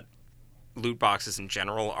argue that loot boxes in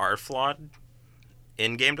general are flawed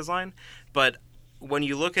in game design. But when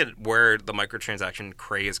you look at where the microtransaction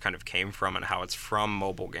craze kind of came from and how it's from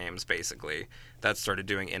mobile games, basically, that started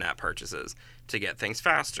doing in-app purchases to get things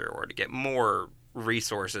faster or to get more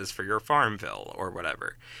resources for your Farmville or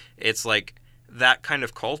whatever. It's like that kind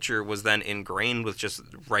of culture was then ingrained with just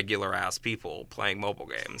regular-ass people playing mobile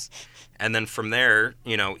games. And then from there,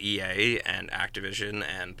 EA and Activision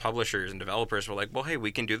and publishers and developers were like, well, hey,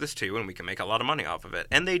 we can do this too, and we can make a lot of money off of it.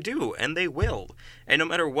 And they do, and they will. And no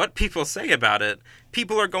matter what people say about it,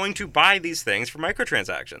 people are going to buy these things for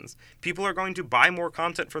microtransactions. People are going to buy more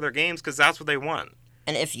content for their games because that's what they want.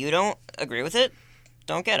 And if you don't agree with it,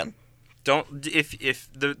 don't get them. If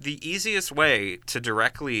the easiest way to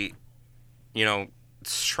directly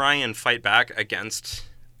try and fight back against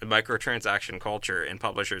microtransaction culture in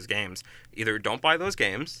publishers' games, either don't buy those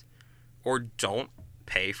games or don't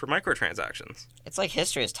pay for microtransactions. It's like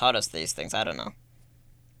history has taught us these things. I don't know.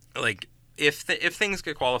 Like, if things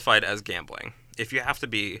get qualified as gambling, if you have to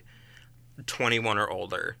be 21 or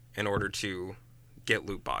older in order to get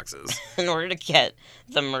loot boxes. In order to get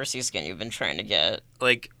the Mercy skin you've been trying to get.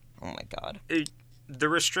 Like, oh my god. The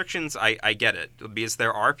restrictions, I get it, because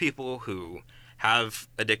there are people who have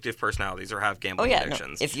addictive personalities or have gambling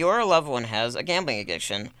addictions. No. If your loved one has a gambling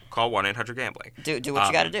addiction, call 1-800-GAMBLING. Do what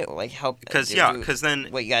you got to do. Like help. Because then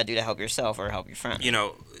what you got to do to help yourself or help your friend.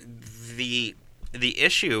 The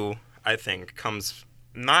issue I think comes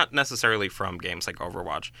not necessarily from games like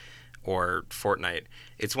Overwatch or Fortnite.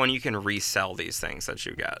 It's when you can resell these things that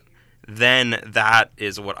you get. Then that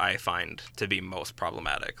is what I find to be most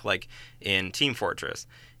problematic. Like in Team Fortress,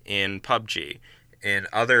 in PUBG, in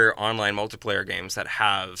other online multiplayer games that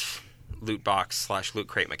have loot box / loot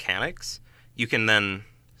crate mechanics, you can then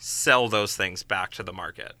sell those things back to the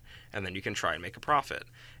market. and then you can try and make a profit.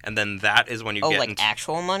 And then that is when you Oh, get like into...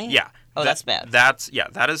 actual money? Yeah. Oh, that's bad.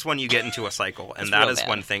 That is when you get into a cycle, and That's that real is bad.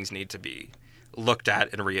 when things need to be looked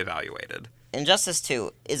at and reevaluated. Injustice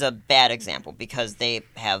 2 is a bad example because they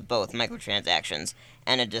have both microtransactions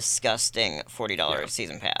and a disgusting $40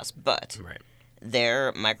 season pass. But Right.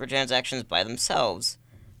 their microtransactions by themselves,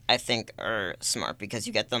 I think, are smart because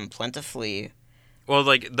you get them plentifully. Well,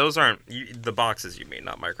 like, those aren't the boxes you mean,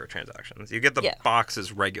 not microtransactions. You get the Yeah.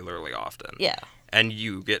 boxes regularly often. Yeah, And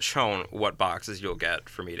you get shown what boxes you'll get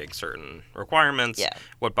for meeting certain requirements, Yeah.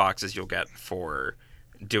 what boxes you'll get for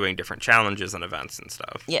doing different challenges and events and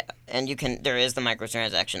stuff. yeah, and there is the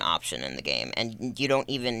microtransaction option in the game, and you don't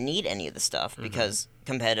even need any of the stuff because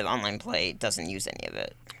competitive online play doesn't use any of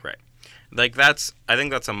it. Right. Like, I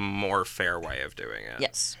think that's a more fair way of doing it.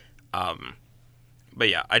 Yes. But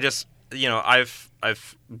yeah, I just,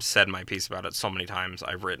 I've said my piece about it so many times.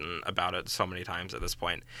 I've written about it so many times at this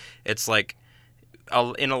point. It's like,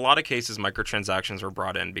 in a lot of cases, microtransactions were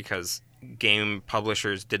brought in because game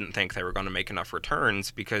publishers didn't think they were going to make enough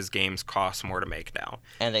returns because games cost more to make now.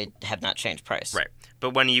 And they have not changed price. Right.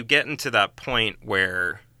 But when you get into that point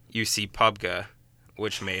where you see PUBG,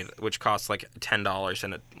 which costs like $10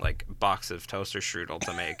 in a like box of toaster strudel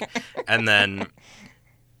to make, and then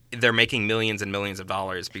they're making millions and millions of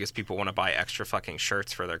dollars because people want to buy extra fucking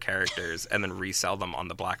shirts for their characters and then resell them on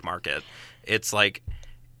the black market. It's like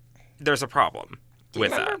there's a problem with Do you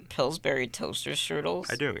that. remember Pillsbury toaster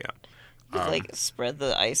strudels? I do, yeah. You could, spread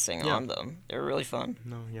the icing yeah. on them. They were really fun.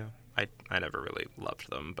 No, yeah. I never really loved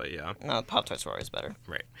them, but yeah. No, Pop-Tarts were always better.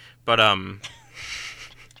 Right. But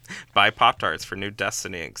buy Pop-Tarts for new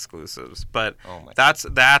Destiny exclusives. But Oh my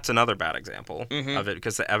that's another bad example of it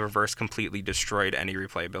because the Eververse completely destroyed any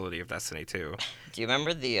replayability of Destiny 2. Do you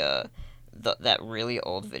remember that really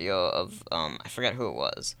old video of I forgot who it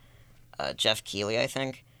was, Jeff Keighley, I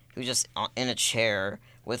think, who just in a chair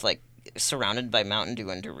with like surrounded by Mountain Dew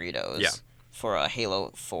and Doritos. Yeah. For a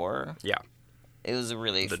Halo 4. Yeah. It was a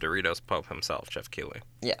really The Doritos Pope himself, Jeff Keighley.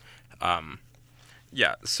 Yeah.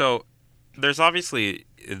 Yeah, so there's obviously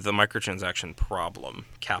the microtransaction problem,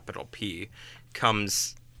 capital P,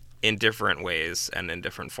 comes in different ways and in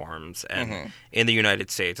different forms. And in the United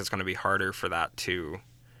States, it's going to be harder for that to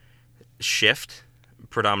shift,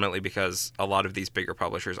 predominantly because a lot of these bigger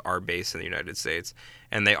publishers are based in the United States,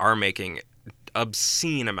 and they are making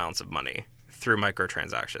obscene amounts of money through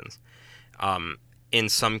microtransactions. In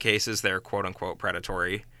some cases, they're quote-unquote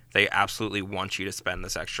predatory. They absolutely want you to spend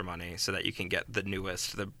this extra money so that you can get the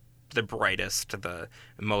newest, the brightest, the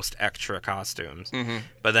most extra costumes.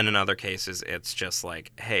 But then in other cases, it's just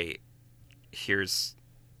like, hey, here's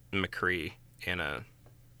McCree in a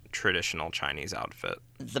traditional Chinese outfit.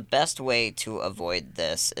 The best way to avoid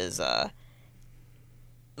this is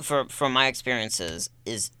from my experiences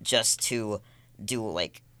is just to do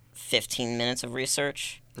like 15 minutes of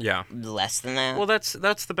research. Yeah. Less than that. Well, that's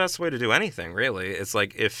the best way to do anything, really. It's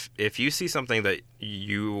like if you see something that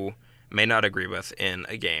you may not agree with in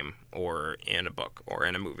a game or in a book or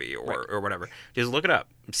in a movie or whatever, just look it up.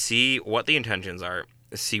 See what the intentions are.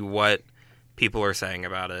 See what people are saying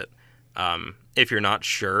about it. If you're not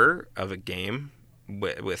sure of a game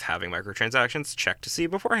with having microtransactions, check to see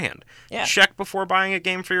beforehand. Yeah. Check before buying a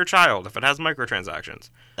game for your child if it has microtransactions.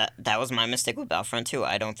 That was my mistake with Battlefront 2.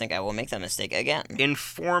 I don't think I will make that mistake again.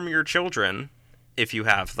 Inform your children, if you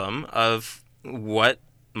have them, of what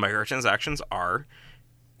microtransactions are,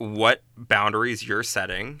 what boundaries you're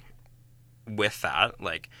setting with that.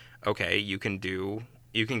 Like, okay, you can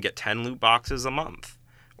get 10 loot boxes a month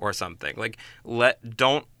or something. Like,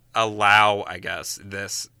 don't allow, I guess,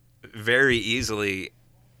 this very easily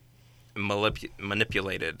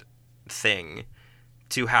manipulated thing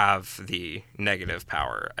to have the negative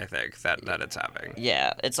power, I think, that it's having.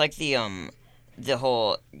 Yeah, it's like the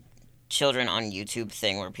whole children on YouTube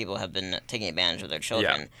thing where people have been taking advantage of their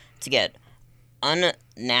children to get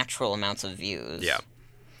unnatural amounts of views. Yeah.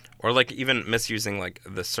 Or like even misusing like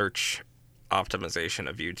the search optimization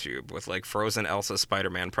of YouTube with like Frozen Elsa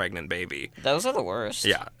Spider-Man pregnant baby. Those are the worst.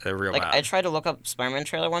 Yeah, they're real Like bad. I tried to look up Spider-Man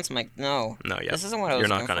trailer once. I'm like, no, this isn't what I was You're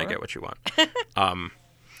not looking gonna for. get what you want.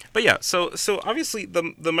 But yeah, so obviously the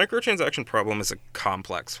microtransaction problem is a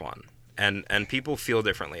complex one, and people feel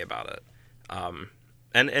differently about it.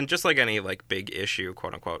 And just like any like big issue,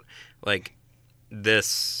 quote unquote, like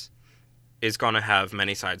this is going to have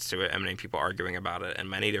many sides to it and many people arguing about it and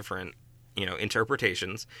many different,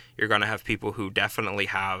 interpretations. You're going to have people who definitely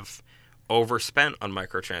have overspent on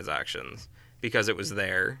microtransactions because it was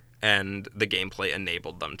there and the gameplay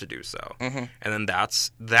enabled them to do so. And then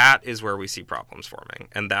that is where we see problems forming,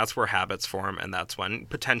 and that's where habits form, and that's when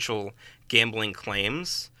potential gambling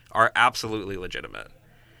claims are absolutely legitimate.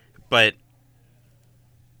 But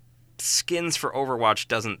skins for Overwatch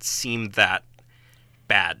doesn't seem that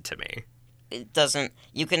bad to me. It doesn't.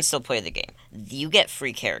 You can still play the game. You get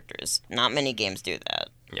free characters. Not many games do that.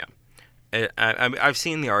 Yeah. I've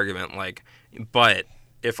seen the argument, like, but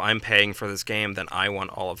if I'm paying for this game, then I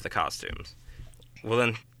want all of the costumes. Well,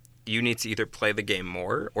 then you need to either play the game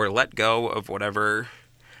more or let go of whatever.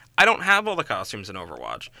 I don't have all the costumes in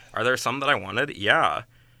Overwatch. Are there some that I wanted? Yeah.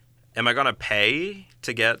 Am I going to pay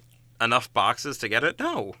to get enough boxes to get it?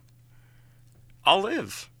 No. I'll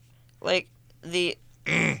live. Like,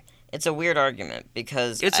 it's a weird argument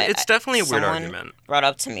because it's definitely a weird someone argument. Brought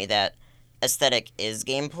up to me that aesthetic is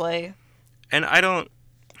gameplay. And I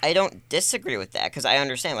don't disagree with that because I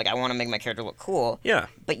understand. Like, I want to make my character look cool. Yeah.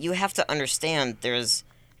 But you have to understand there's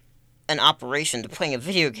an operation to playing a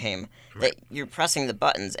video game that you're pressing the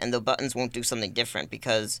buttons and the buttons won't do something different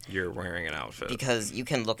because you're wearing an outfit. Because you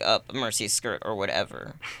can look up Mercy's skirt or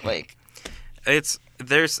whatever. Like, there's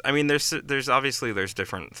obviously there's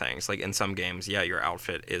different things. Like in some games, yeah, your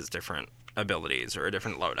outfit is different abilities or a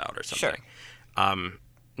different loadout or something.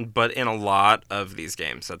 Sure. But in a lot of these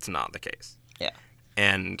games, that's not the case. Yeah.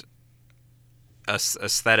 And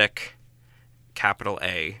aesthetic, capital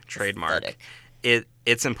A, trademark. Aesthetic.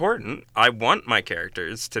 It's important. I want my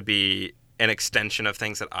characters to be an extension of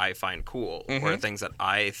things that I find cool or things that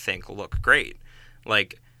I think look great.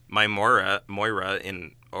 Like my Moira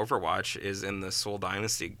in Overwatch is in the Seoul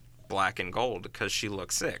Dynasty black and gold because she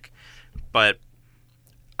looks sick. But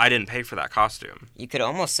I didn't pay for that costume. You could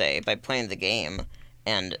almost say by playing the game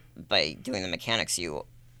and by doing the mechanics, you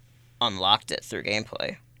unlocked it through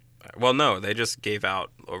gameplay. Well, no, they just gave out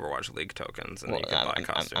Overwatch League tokens and you could buy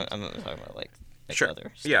costumes. I'm talking about like sure.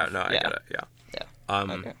 Other stuff. Yeah, no, I get it. Yeah.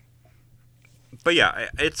 Yeah. Okay. But yeah,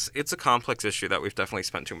 it's a complex issue that we've definitely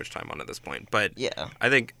spent too much time on at this point. But yeah, I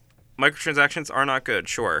think microtransactions are not good,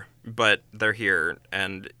 sure, but they're here,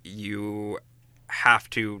 and you have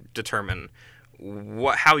to determine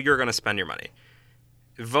how you're going to spend your money.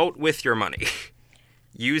 Vote with your money.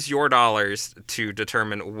 Use your dollars to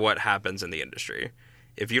determine what happens in the industry.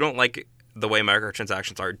 If you don't like the way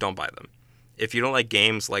microtransactions are, don't buy them. If you don't like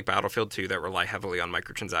games like Battlefield 2 that rely heavily on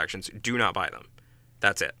microtransactions, do not buy them.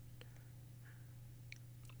 That's it.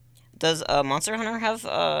 Does Monster Hunter have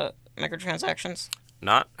microtransactions?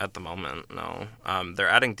 Not at the moment, no. They're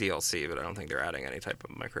adding DLC, but I don't think they're adding any type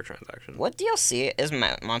of microtransactions. What DLC is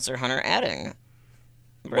Monster Hunter adding?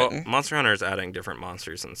 Britain? Well, Monster Hunter is adding different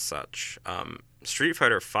monsters and such. Street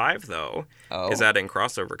Fighter V, though, is adding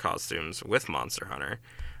crossover costumes with Monster Hunter.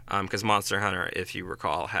 Because Monster Hunter, if you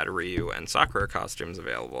recall, had Ryu and Sakura costumes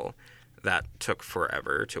available that took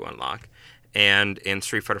forever to unlock. And in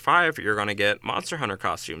Street Fighter V, you're going to get Monster Hunter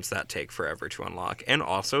costumes that take forever to unlock, and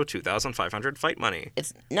also 2,500 fight money.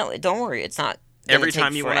 Don't worry, it's not every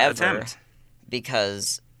time you want to attempt,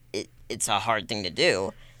 because it's a hard thing to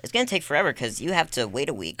do. It's going to take forever because you have to wait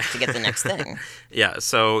a week to get the next thing. Yeah,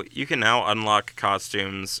 so you can now unlock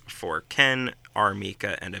costumes for Ken,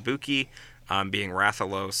 Armika, and Ibuki, being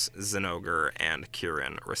Rathalos, Zinogre, and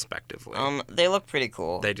Kirin, respectively. They look pretty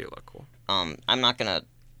cool. They do look cool. I'm not going to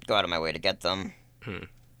go out of my way to get them.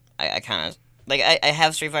 I kind of... Like, I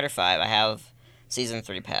have Street Fighter V. I have Season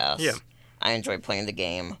 3 Pass. Yeah. I enjoy playing the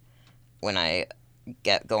game. When I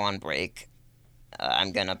go on break,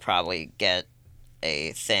 I'm going to probably get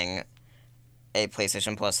a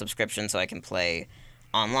PlayStation Plus subscription so I can play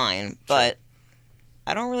online, but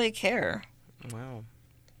I don't really care. Wow.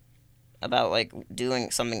 About, like,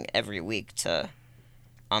 doing something every week to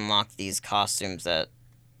unlock these costumes that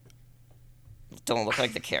don't look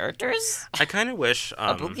like the characters. I kind of wish...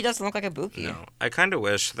 Ibuki doesn't look like Ibuki. No. I kind of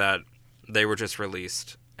wish that they were just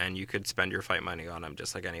released and you could spend your fight money on them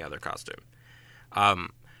just like any other costume.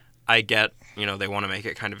 I get, they want to make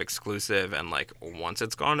it kind of exclusive and, like, once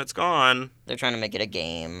it's gone, it's gone. They're trying to make it a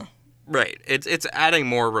game. Right. It's adding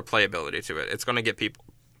more replayability to it. It's going to get people...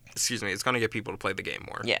 it's going to get people to play the game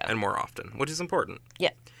more. Yeah. And more often, which is important.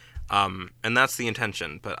 Yeah. And that's the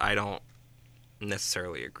intention, but I don't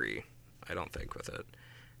necessarily agree, I don't think, with it.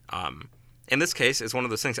 In this case, it's one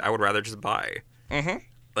of those things I would rather just buy. Mm-hmm.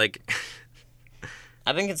 Like...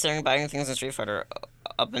 I've been considering buying things in Street Fighter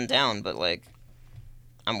up and down, but, like...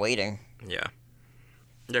 I'm waiting. Yeah.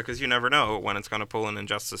 Yeah, because you never know when it's going to pull in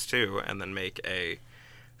Injustice 2 and then make a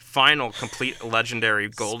final, complete, legendary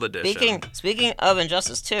gold edition. Speaking of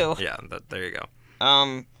Injustice 2... Yeah, there you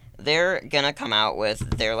go. They're going to come out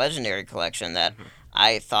with their legendary collection that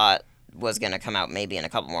I thought was going to come out maybe in a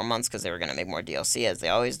couple more months because they were going to make more DLC, as they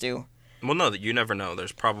always do. Well, no, you never know.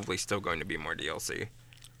 There's probably still going to be more DLC.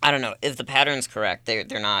 I don't know. If the pattern's correct, they're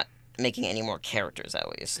not making any more characters, at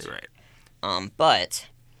least. Right. But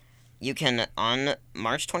you can, on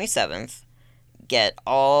March 27th, get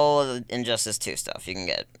all of the Injustice 2 stuff. You can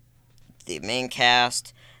get the main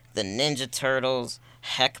cast, the Ninja Turtles,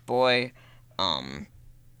 Heckboy,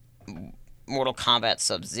 Mortal Kombat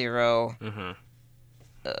Sub-Zero, Mm-hmm.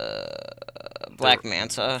 Black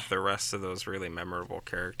Manta. The rest of those really memorable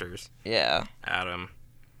characters. Yeah. Adam,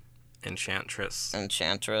 Enchantress.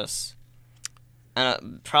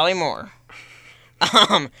 And probably more.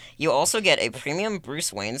 You also get a premium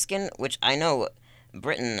Bruce Wayne skin, which I know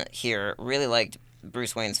Britain here really liked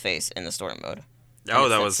Bruce Wayne's face in the story mode. Oh,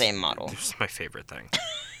 that was same model. It was my favorite thing.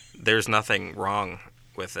 There's nothing wrong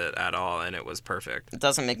with it at all, and it was perfect. It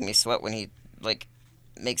doesn't make me sweat when he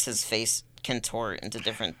makes his face contort into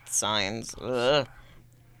different signs. Ugh.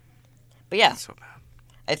 But yeah, So bad.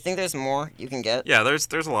 I think there's more you can get. Yeah,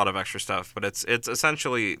 there's a lot of extra stuff, but it's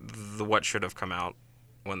essentially what should have come out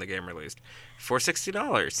when the game released for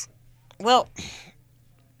 $60. Well,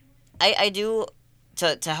 I do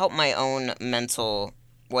to help my own mental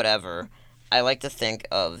whatever. I like to think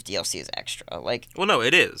of DLC as extra. Well, no,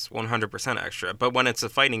 it is 100% extra, but when it's a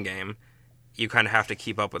fighting game, you kind of have to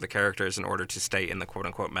keep up with the characters in order to stay in the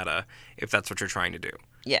quote-unquote meta, if that's what you're trying to do.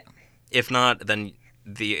 Yeah. If not, then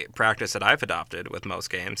the practice that I've adopted with most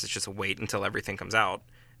games is just wait until everything comes out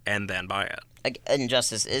and then buy it.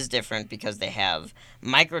 Injustice is different because they have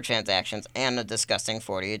microtransactions and a disgusting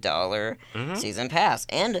 $40 season pass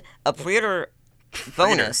and a pre-order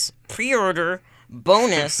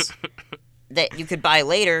bonus that you could buy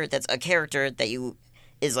later. That's a character that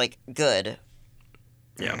is good.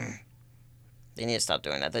 Yeah. They need to stop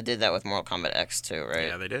doing that. They did that with Mortal Kombat X too, right?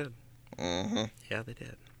 Yeah, they did. Mm-hmm. Yeah, they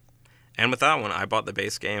did. And with that one, I bought the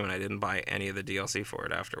base game and I didn't buy any of the DLC for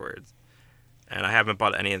it afterwards. And I haven't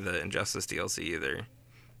bought any of the Injustice DLC either,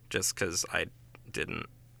 just because I didn't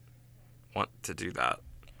want to do that.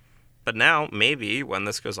 But now, maybe, when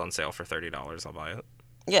this goes on sale for $30, I'll buy it.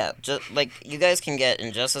 Yeah, just you guys can get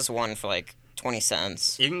Injustice 1 for 20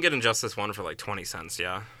 cents. You can get Injustice 1 for 20 cents,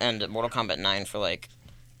 yeah. And Mortal Kombat 9 for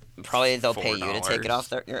probably they'll pay you to take it off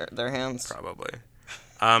their hands. Probably.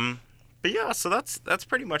 But yeah, so that's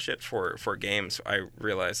pretty much it for games. I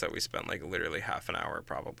realize that we spent literally half an hour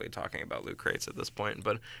probably talking about loot crates at this point.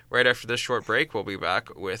 But right after this short break, we'll be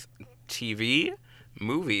back with TV,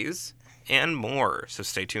 movies, and more. So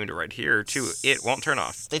stay tuned right here to It Won't Turn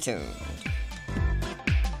Off. Stay tuned.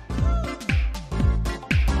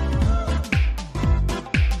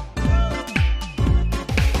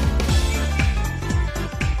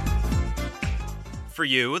 For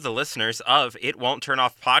you, the listeners of It Won't Turn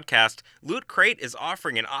Off podcast, Loot Crate is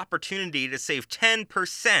offering an opportunity to save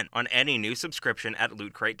 10% on any new subscription at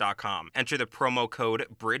lootcrate.com. Enter the promo code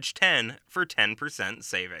BRIDGE10 for 10%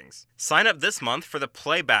 savings. Sign up this month for the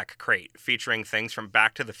Playback Crate, featuring things from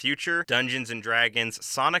Back to the Future, Dungeons & Dragons,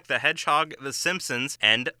 Sonic the Hedgehog, The Simpsons,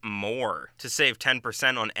 and more. To save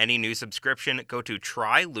 10% on any new subscription, go to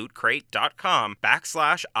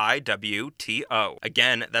trylootcrate.com/IWTO.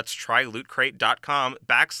 Again, that's trylootcrate.com/IWTO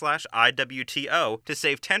to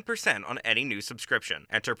save 10% on any new subscription.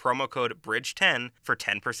 Enter promo code BRIDGE10 for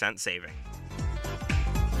 10% saving.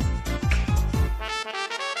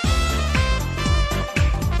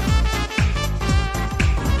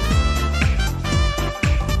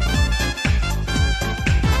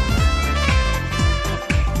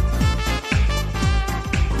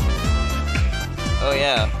 Oh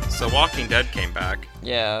yeah. So Walking Dead came back.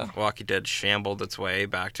 Yeah. Walking Dead shambled its way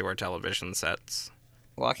back to our television sets.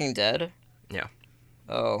 Walking Dead? Yeah.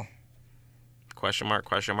 Oh. Question mark,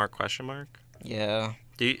 question mark, question mark? Yeah.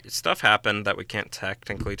 Stuff happened that we can't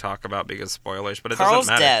technically talk about because spoilers, but it Carl's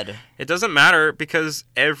doesn't matter. dead. It doesn't matter because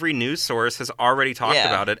every news source has already talked Yeah.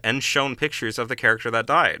 about it and shown pictures of the character that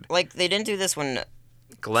died. They didn't do this when...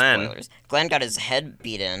 Glenn. Spoilers. Glenn got his head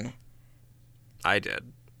beat in. I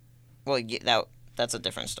did. Well, that's a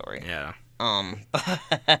different story. Yeah.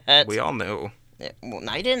 But... We all knew. Well,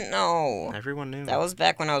 I didn't know. Everyone knew. That was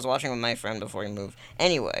back when I was watching with my friend before he moved.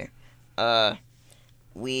 Anyway,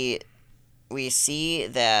 we see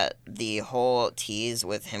that the whole tease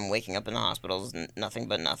with him waking up in the hospital is nothing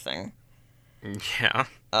but nothing. Yeah.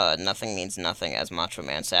 Nothing means nothing, as Macho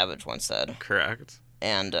Man Savage once said. Correct.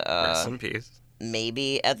 And Rest in peace.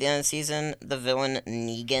 maybe at the end of the season, the villain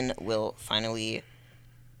Negan will finally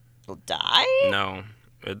die? No.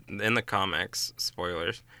 In the comics,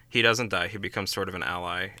 spoilers, he doesn't die. He becomes sort of an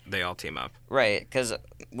ally. They all team up. Right, because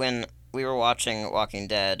when we were watching Walking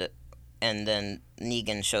Dead and then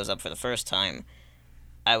Negan shows up for the first time,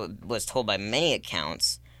 I was told by many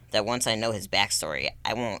accounts that once I know his backstory,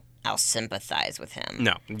 I won't I'll sympathize with him.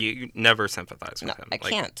 No, you never sympathize with him. I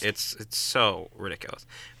can't. It's so ridiculous.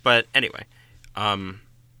 But anyway,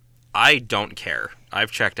 I don't care.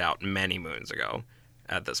 I've checked out many moons ago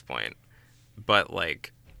at this point. But,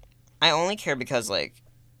 like... I only care because, like,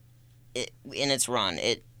 in its run,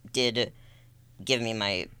 it did give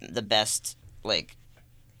me the best, like,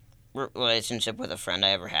 relationship with a friend I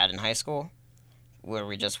ever had in high school, where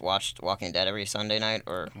we just watched Walking Dead every Sunday night,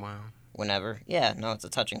 or... Wow. Whenever. Yeah, no, it's a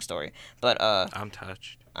touching story. But, I'm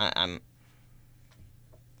touched. I'm...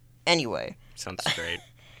 Anyway. Sounds great.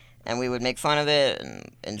 And we would make fun of it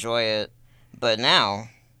and enjoy it. But now,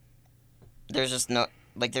 there's just no...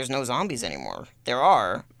 Like, there's no zombies anymore. There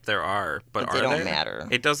are, but they are don't there? matter.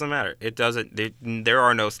 It doesn't matter. It doesn't... There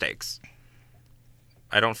are no stakes.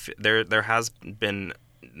 I don't... There hasn't been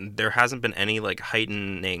any, like,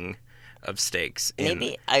 heightening of stakes in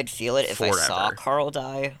Maybe I'd feel it if forever. I saw Carl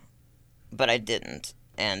die, but I didn't.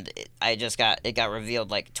 And it got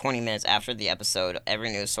revealed, like, 20 minutes after the episode.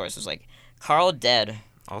 Every news source was like, Carl dead.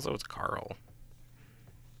 Also, it's Carl.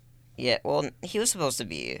 Yeah, well, he was supposed to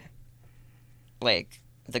be, like,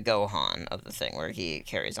 the Gohan of the thing, where he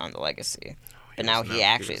carries on the legacy. But now he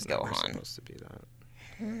actually is never Gohan. Supposed to be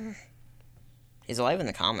that. He's alive in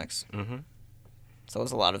the comics. Mm-hmm. So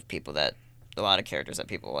there's a lot of characters that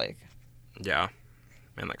people like. Yeah,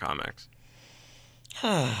 in the comics.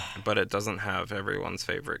 But it doesn't have everyone's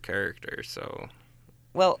favorite character, so...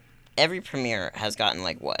 Well, every premiere has gotten,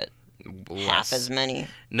 like, what? Less. Half as many?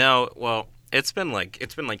 No, well, it's been like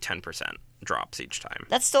 10% drops each time.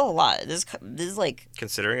 That's still a lot. This is like...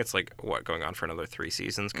 Considering it's, like, what, going on for another 3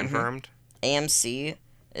 seasons confirmed? AMC,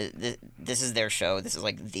 this is their show. This is,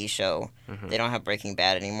 like, the show. Mm-hmm. They don't have Breaking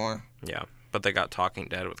Bad anymore. Yeah, but they got Talking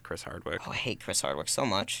Dead with Chris Hardwick. Oh, I hate Chris Hardwick so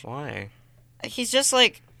much. Why? He's just,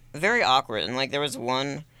 like, very awkward. And, like, there was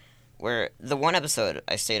one where... The one episode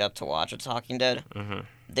I stayed up to watch of Talking Dead,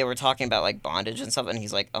 they were talking about, like, bondage and stuff, and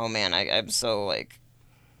he's like, oh, man, I'm so, like...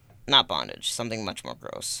 Not bondage. Something much more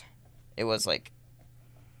gross. It was, like...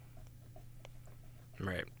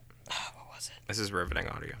 Right. What was it? This is riveting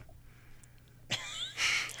audio.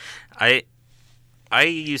 I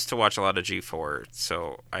used to watch a lot of G4,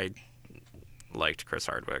 so I liked Chris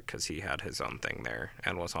Hardwick because he had his own thing there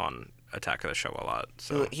and was on Attack of the Show a lot.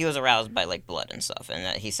 So He was aroused by, like, blood and stuff, and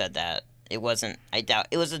that he said that it wasn't... I doubt...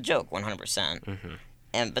 It was a joke, 100%. Mm-hmm.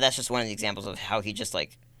 But that's just one of the examples of how he just,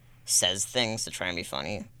 like, says things to try and be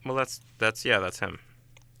funny. Well, that's him.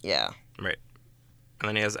 Yeah. Right. And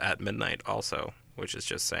then he has At Midnight also, which is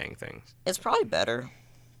just saying things. It's probably better.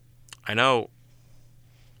 I know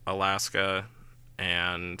Alaska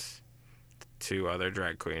and 2 other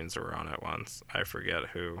drag queens were on it once. I forget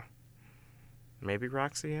who. Maybe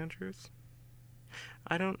Roxy Andrews?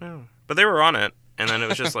 I don't know. But they were on it, and then it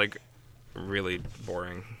was just, like, really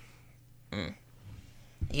boring.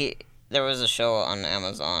 There was a show on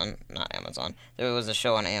Amazon. Not Amazon. There was a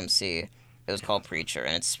show on AMC. It was called Preacher,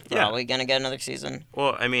 and it's probably going to get another season.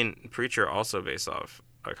 Well, I mean, Preacher also based off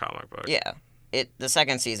a comic book. Yeah. The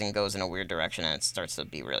second season goes in a weird direction, and it starts to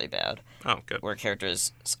be really bad. Oh, good. Where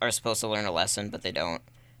characters are supposed to learn a lesson, but they don't.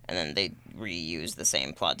 And then they reuse the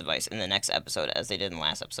same plot device in the next episode as they did in the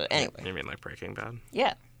last episode. Anyway. You mean like Breaking Bad?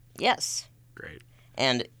 Yeah. Yes. Great.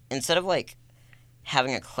 And instead of, like,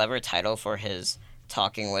 having a clever title for his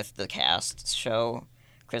Talking with the Cast show,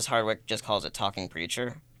 Chris Hardwick just calls it Talking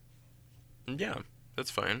Preacher. Yeah,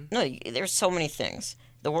 that's fine. No, there's so many things.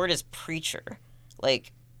 The word is preacher.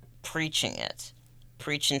 Like, preaching it.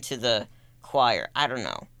 Preaching to the choir. I don't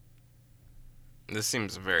know. This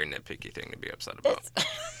seems a very nitpicky thing to be upset about.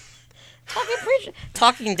 Talking Preacher.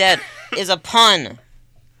 Talking Dead is a pun.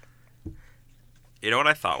 You know what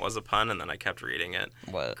I thought was a pun, and then I kept reading it?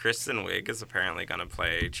 What? Kristen Wiig is apparently going to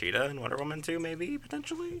play Cheetah in Wonder Woman 2, maybe,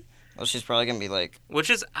 potentially? Well, she's probably going to be like... Which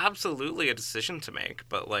is absolutely a decision to make,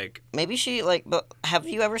 but, like... Maybe she, like... But have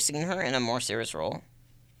you ever seen her in a more serious role?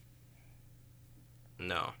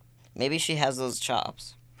 No. Maybe she has those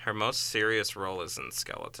chops. Her most serious role is in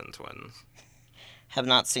Skeleton Twins. Have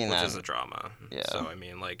not seen that. Which is a drama. Yeah. So, I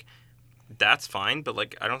mean, like, that's fine, but,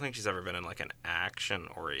 like, I don't think she's ever been in, like, an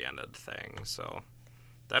action-oriented thing, so...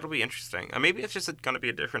 That'll be interesting. Maybe it's just going to be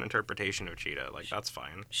a different interpretation of Cheetah. Like, that's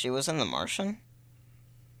fine. She was in The Martian?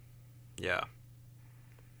 Yeah.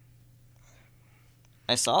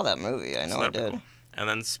 I saw that movie. I know I did. Cool. And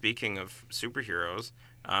then speaking of superheroes,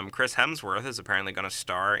 Chris Hemsworth is apparently going to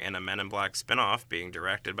star in a Men in Black spinoff being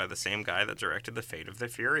directed by the same guy that directed The Fate of the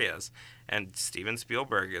Furious. And Steven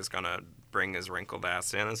Spielberg is going to bring his wrinkled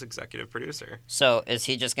ass in as executive producer. So is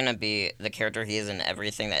he just going to be the character he is in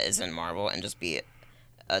everything that is in Marvel and just be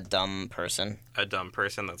a dumb person. A dumb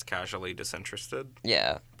person that's casually disinterested?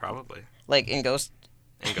 Yeah. Probably. Like in In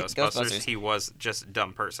Ghostbusters, he was just a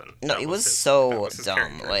dumb person. No, he was so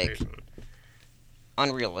dumb, like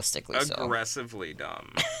unrealistically so. Aggressively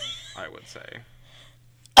dumb, I would say.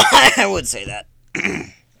 I would say that.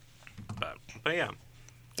 But yeah.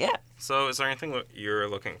 Yeah. So, is there anything that you're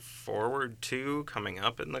looking forward to coming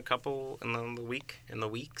up in the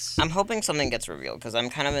weeks? I'm hoping something gets revealed because I'm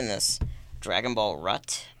kind of in this Dragon Ball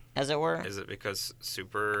rut, as it were. Is it because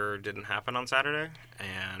Super didn't happen on Saturday,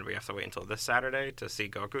 and we have to wait until this Saturday to see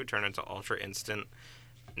Goku turn into Ultra Instant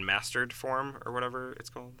Mastered form, or whatever it's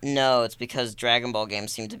called? No, it's because Dragon Ball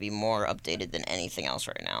games seem to be more updated than anything else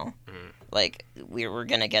right now. Like, we're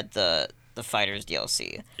gonna get the Fighters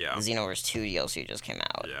DLC. Yeah. The Xenoverse 2 DLC just came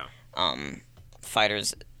out. Yeah.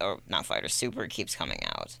 Super keeps coming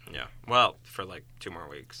out. Yeah. Well, for like 2 more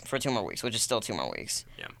weeks. For 2 more weeks, which is still 2 more weeks.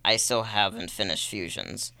 Yeah. I still haven't finished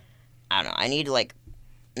Fusions. I don't know. I need, like,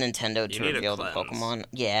 Nintendo to reveal the Pokemon.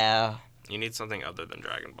 Yeah. You need something other than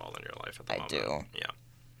Dragon Ball in your life at the moment. I do. Yeah.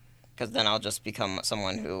 Because then I'll just become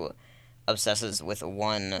someone who obsesses with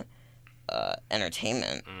one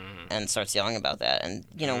entertainment and starts yelling about that. And,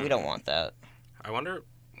 we don't want that. I wonder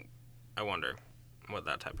what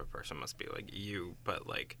that type of person must be, like you, but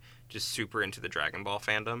like just super into the Dragon Ball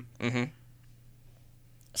fandom.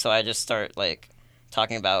 So I just start like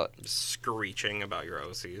talking about screeching about your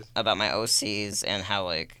OCs, about my OCs, and how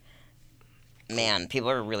like, man, people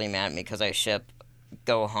are really mad at me because I ship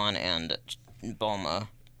Gohan and Bulma.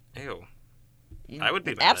 Ew. I would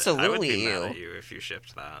be mad absolutely mad at you if you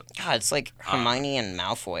shipped that. God, it's like Hermione and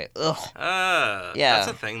Malfoy. Ugh. Yeah.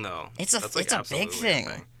 That's a thing, though. It's a big thing.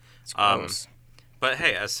 It's gross. But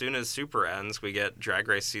hey, as soon as Super ends, we get Drag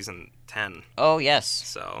Race Season 10. Oh, yes.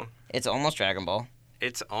 So. It's almost Dragon Ball.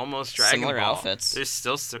 It's almost Dragon Ball. Similar outfits. There's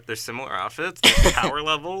similar outfits. There's power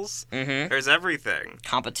levels. There's everything.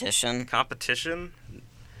 Competition.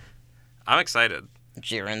 I'm excited.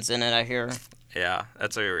 Jiren's in it, I hear. Yeah,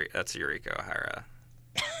 that's Yuriko Ohara.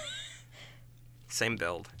 Same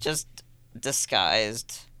build. Just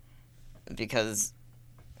disguised because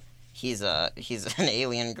he's an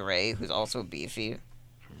alien gray who's also beefy.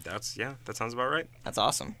 That sounds about right. That's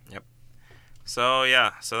awesome. Yep. So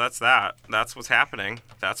yeah, that's that. That's what's happening.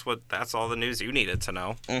 That's all the news you needed to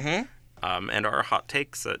know. And our hot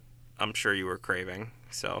takes that I'm sure you were craving.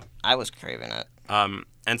 So I was craving it.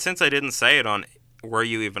 And since I didn't say it on Were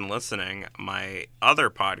You Even Listening, my other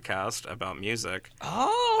podcast about music,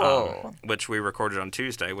 which we recorded on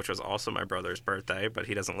Tuesday, which was also my brother's birthday, but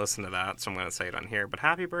he doesn't listen to that, so I'm going to say it on here. But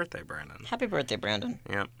happy birthday, Brandon. Happy birthday, Brandon.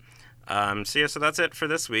 Yep. So that's it for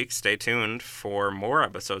this week. Stay tuned for more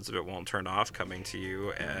episodes of It Won't Turn Off coming to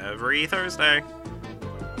you every Thursday.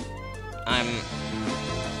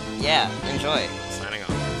 Enjoy. Signing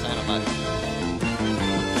off. Sign off.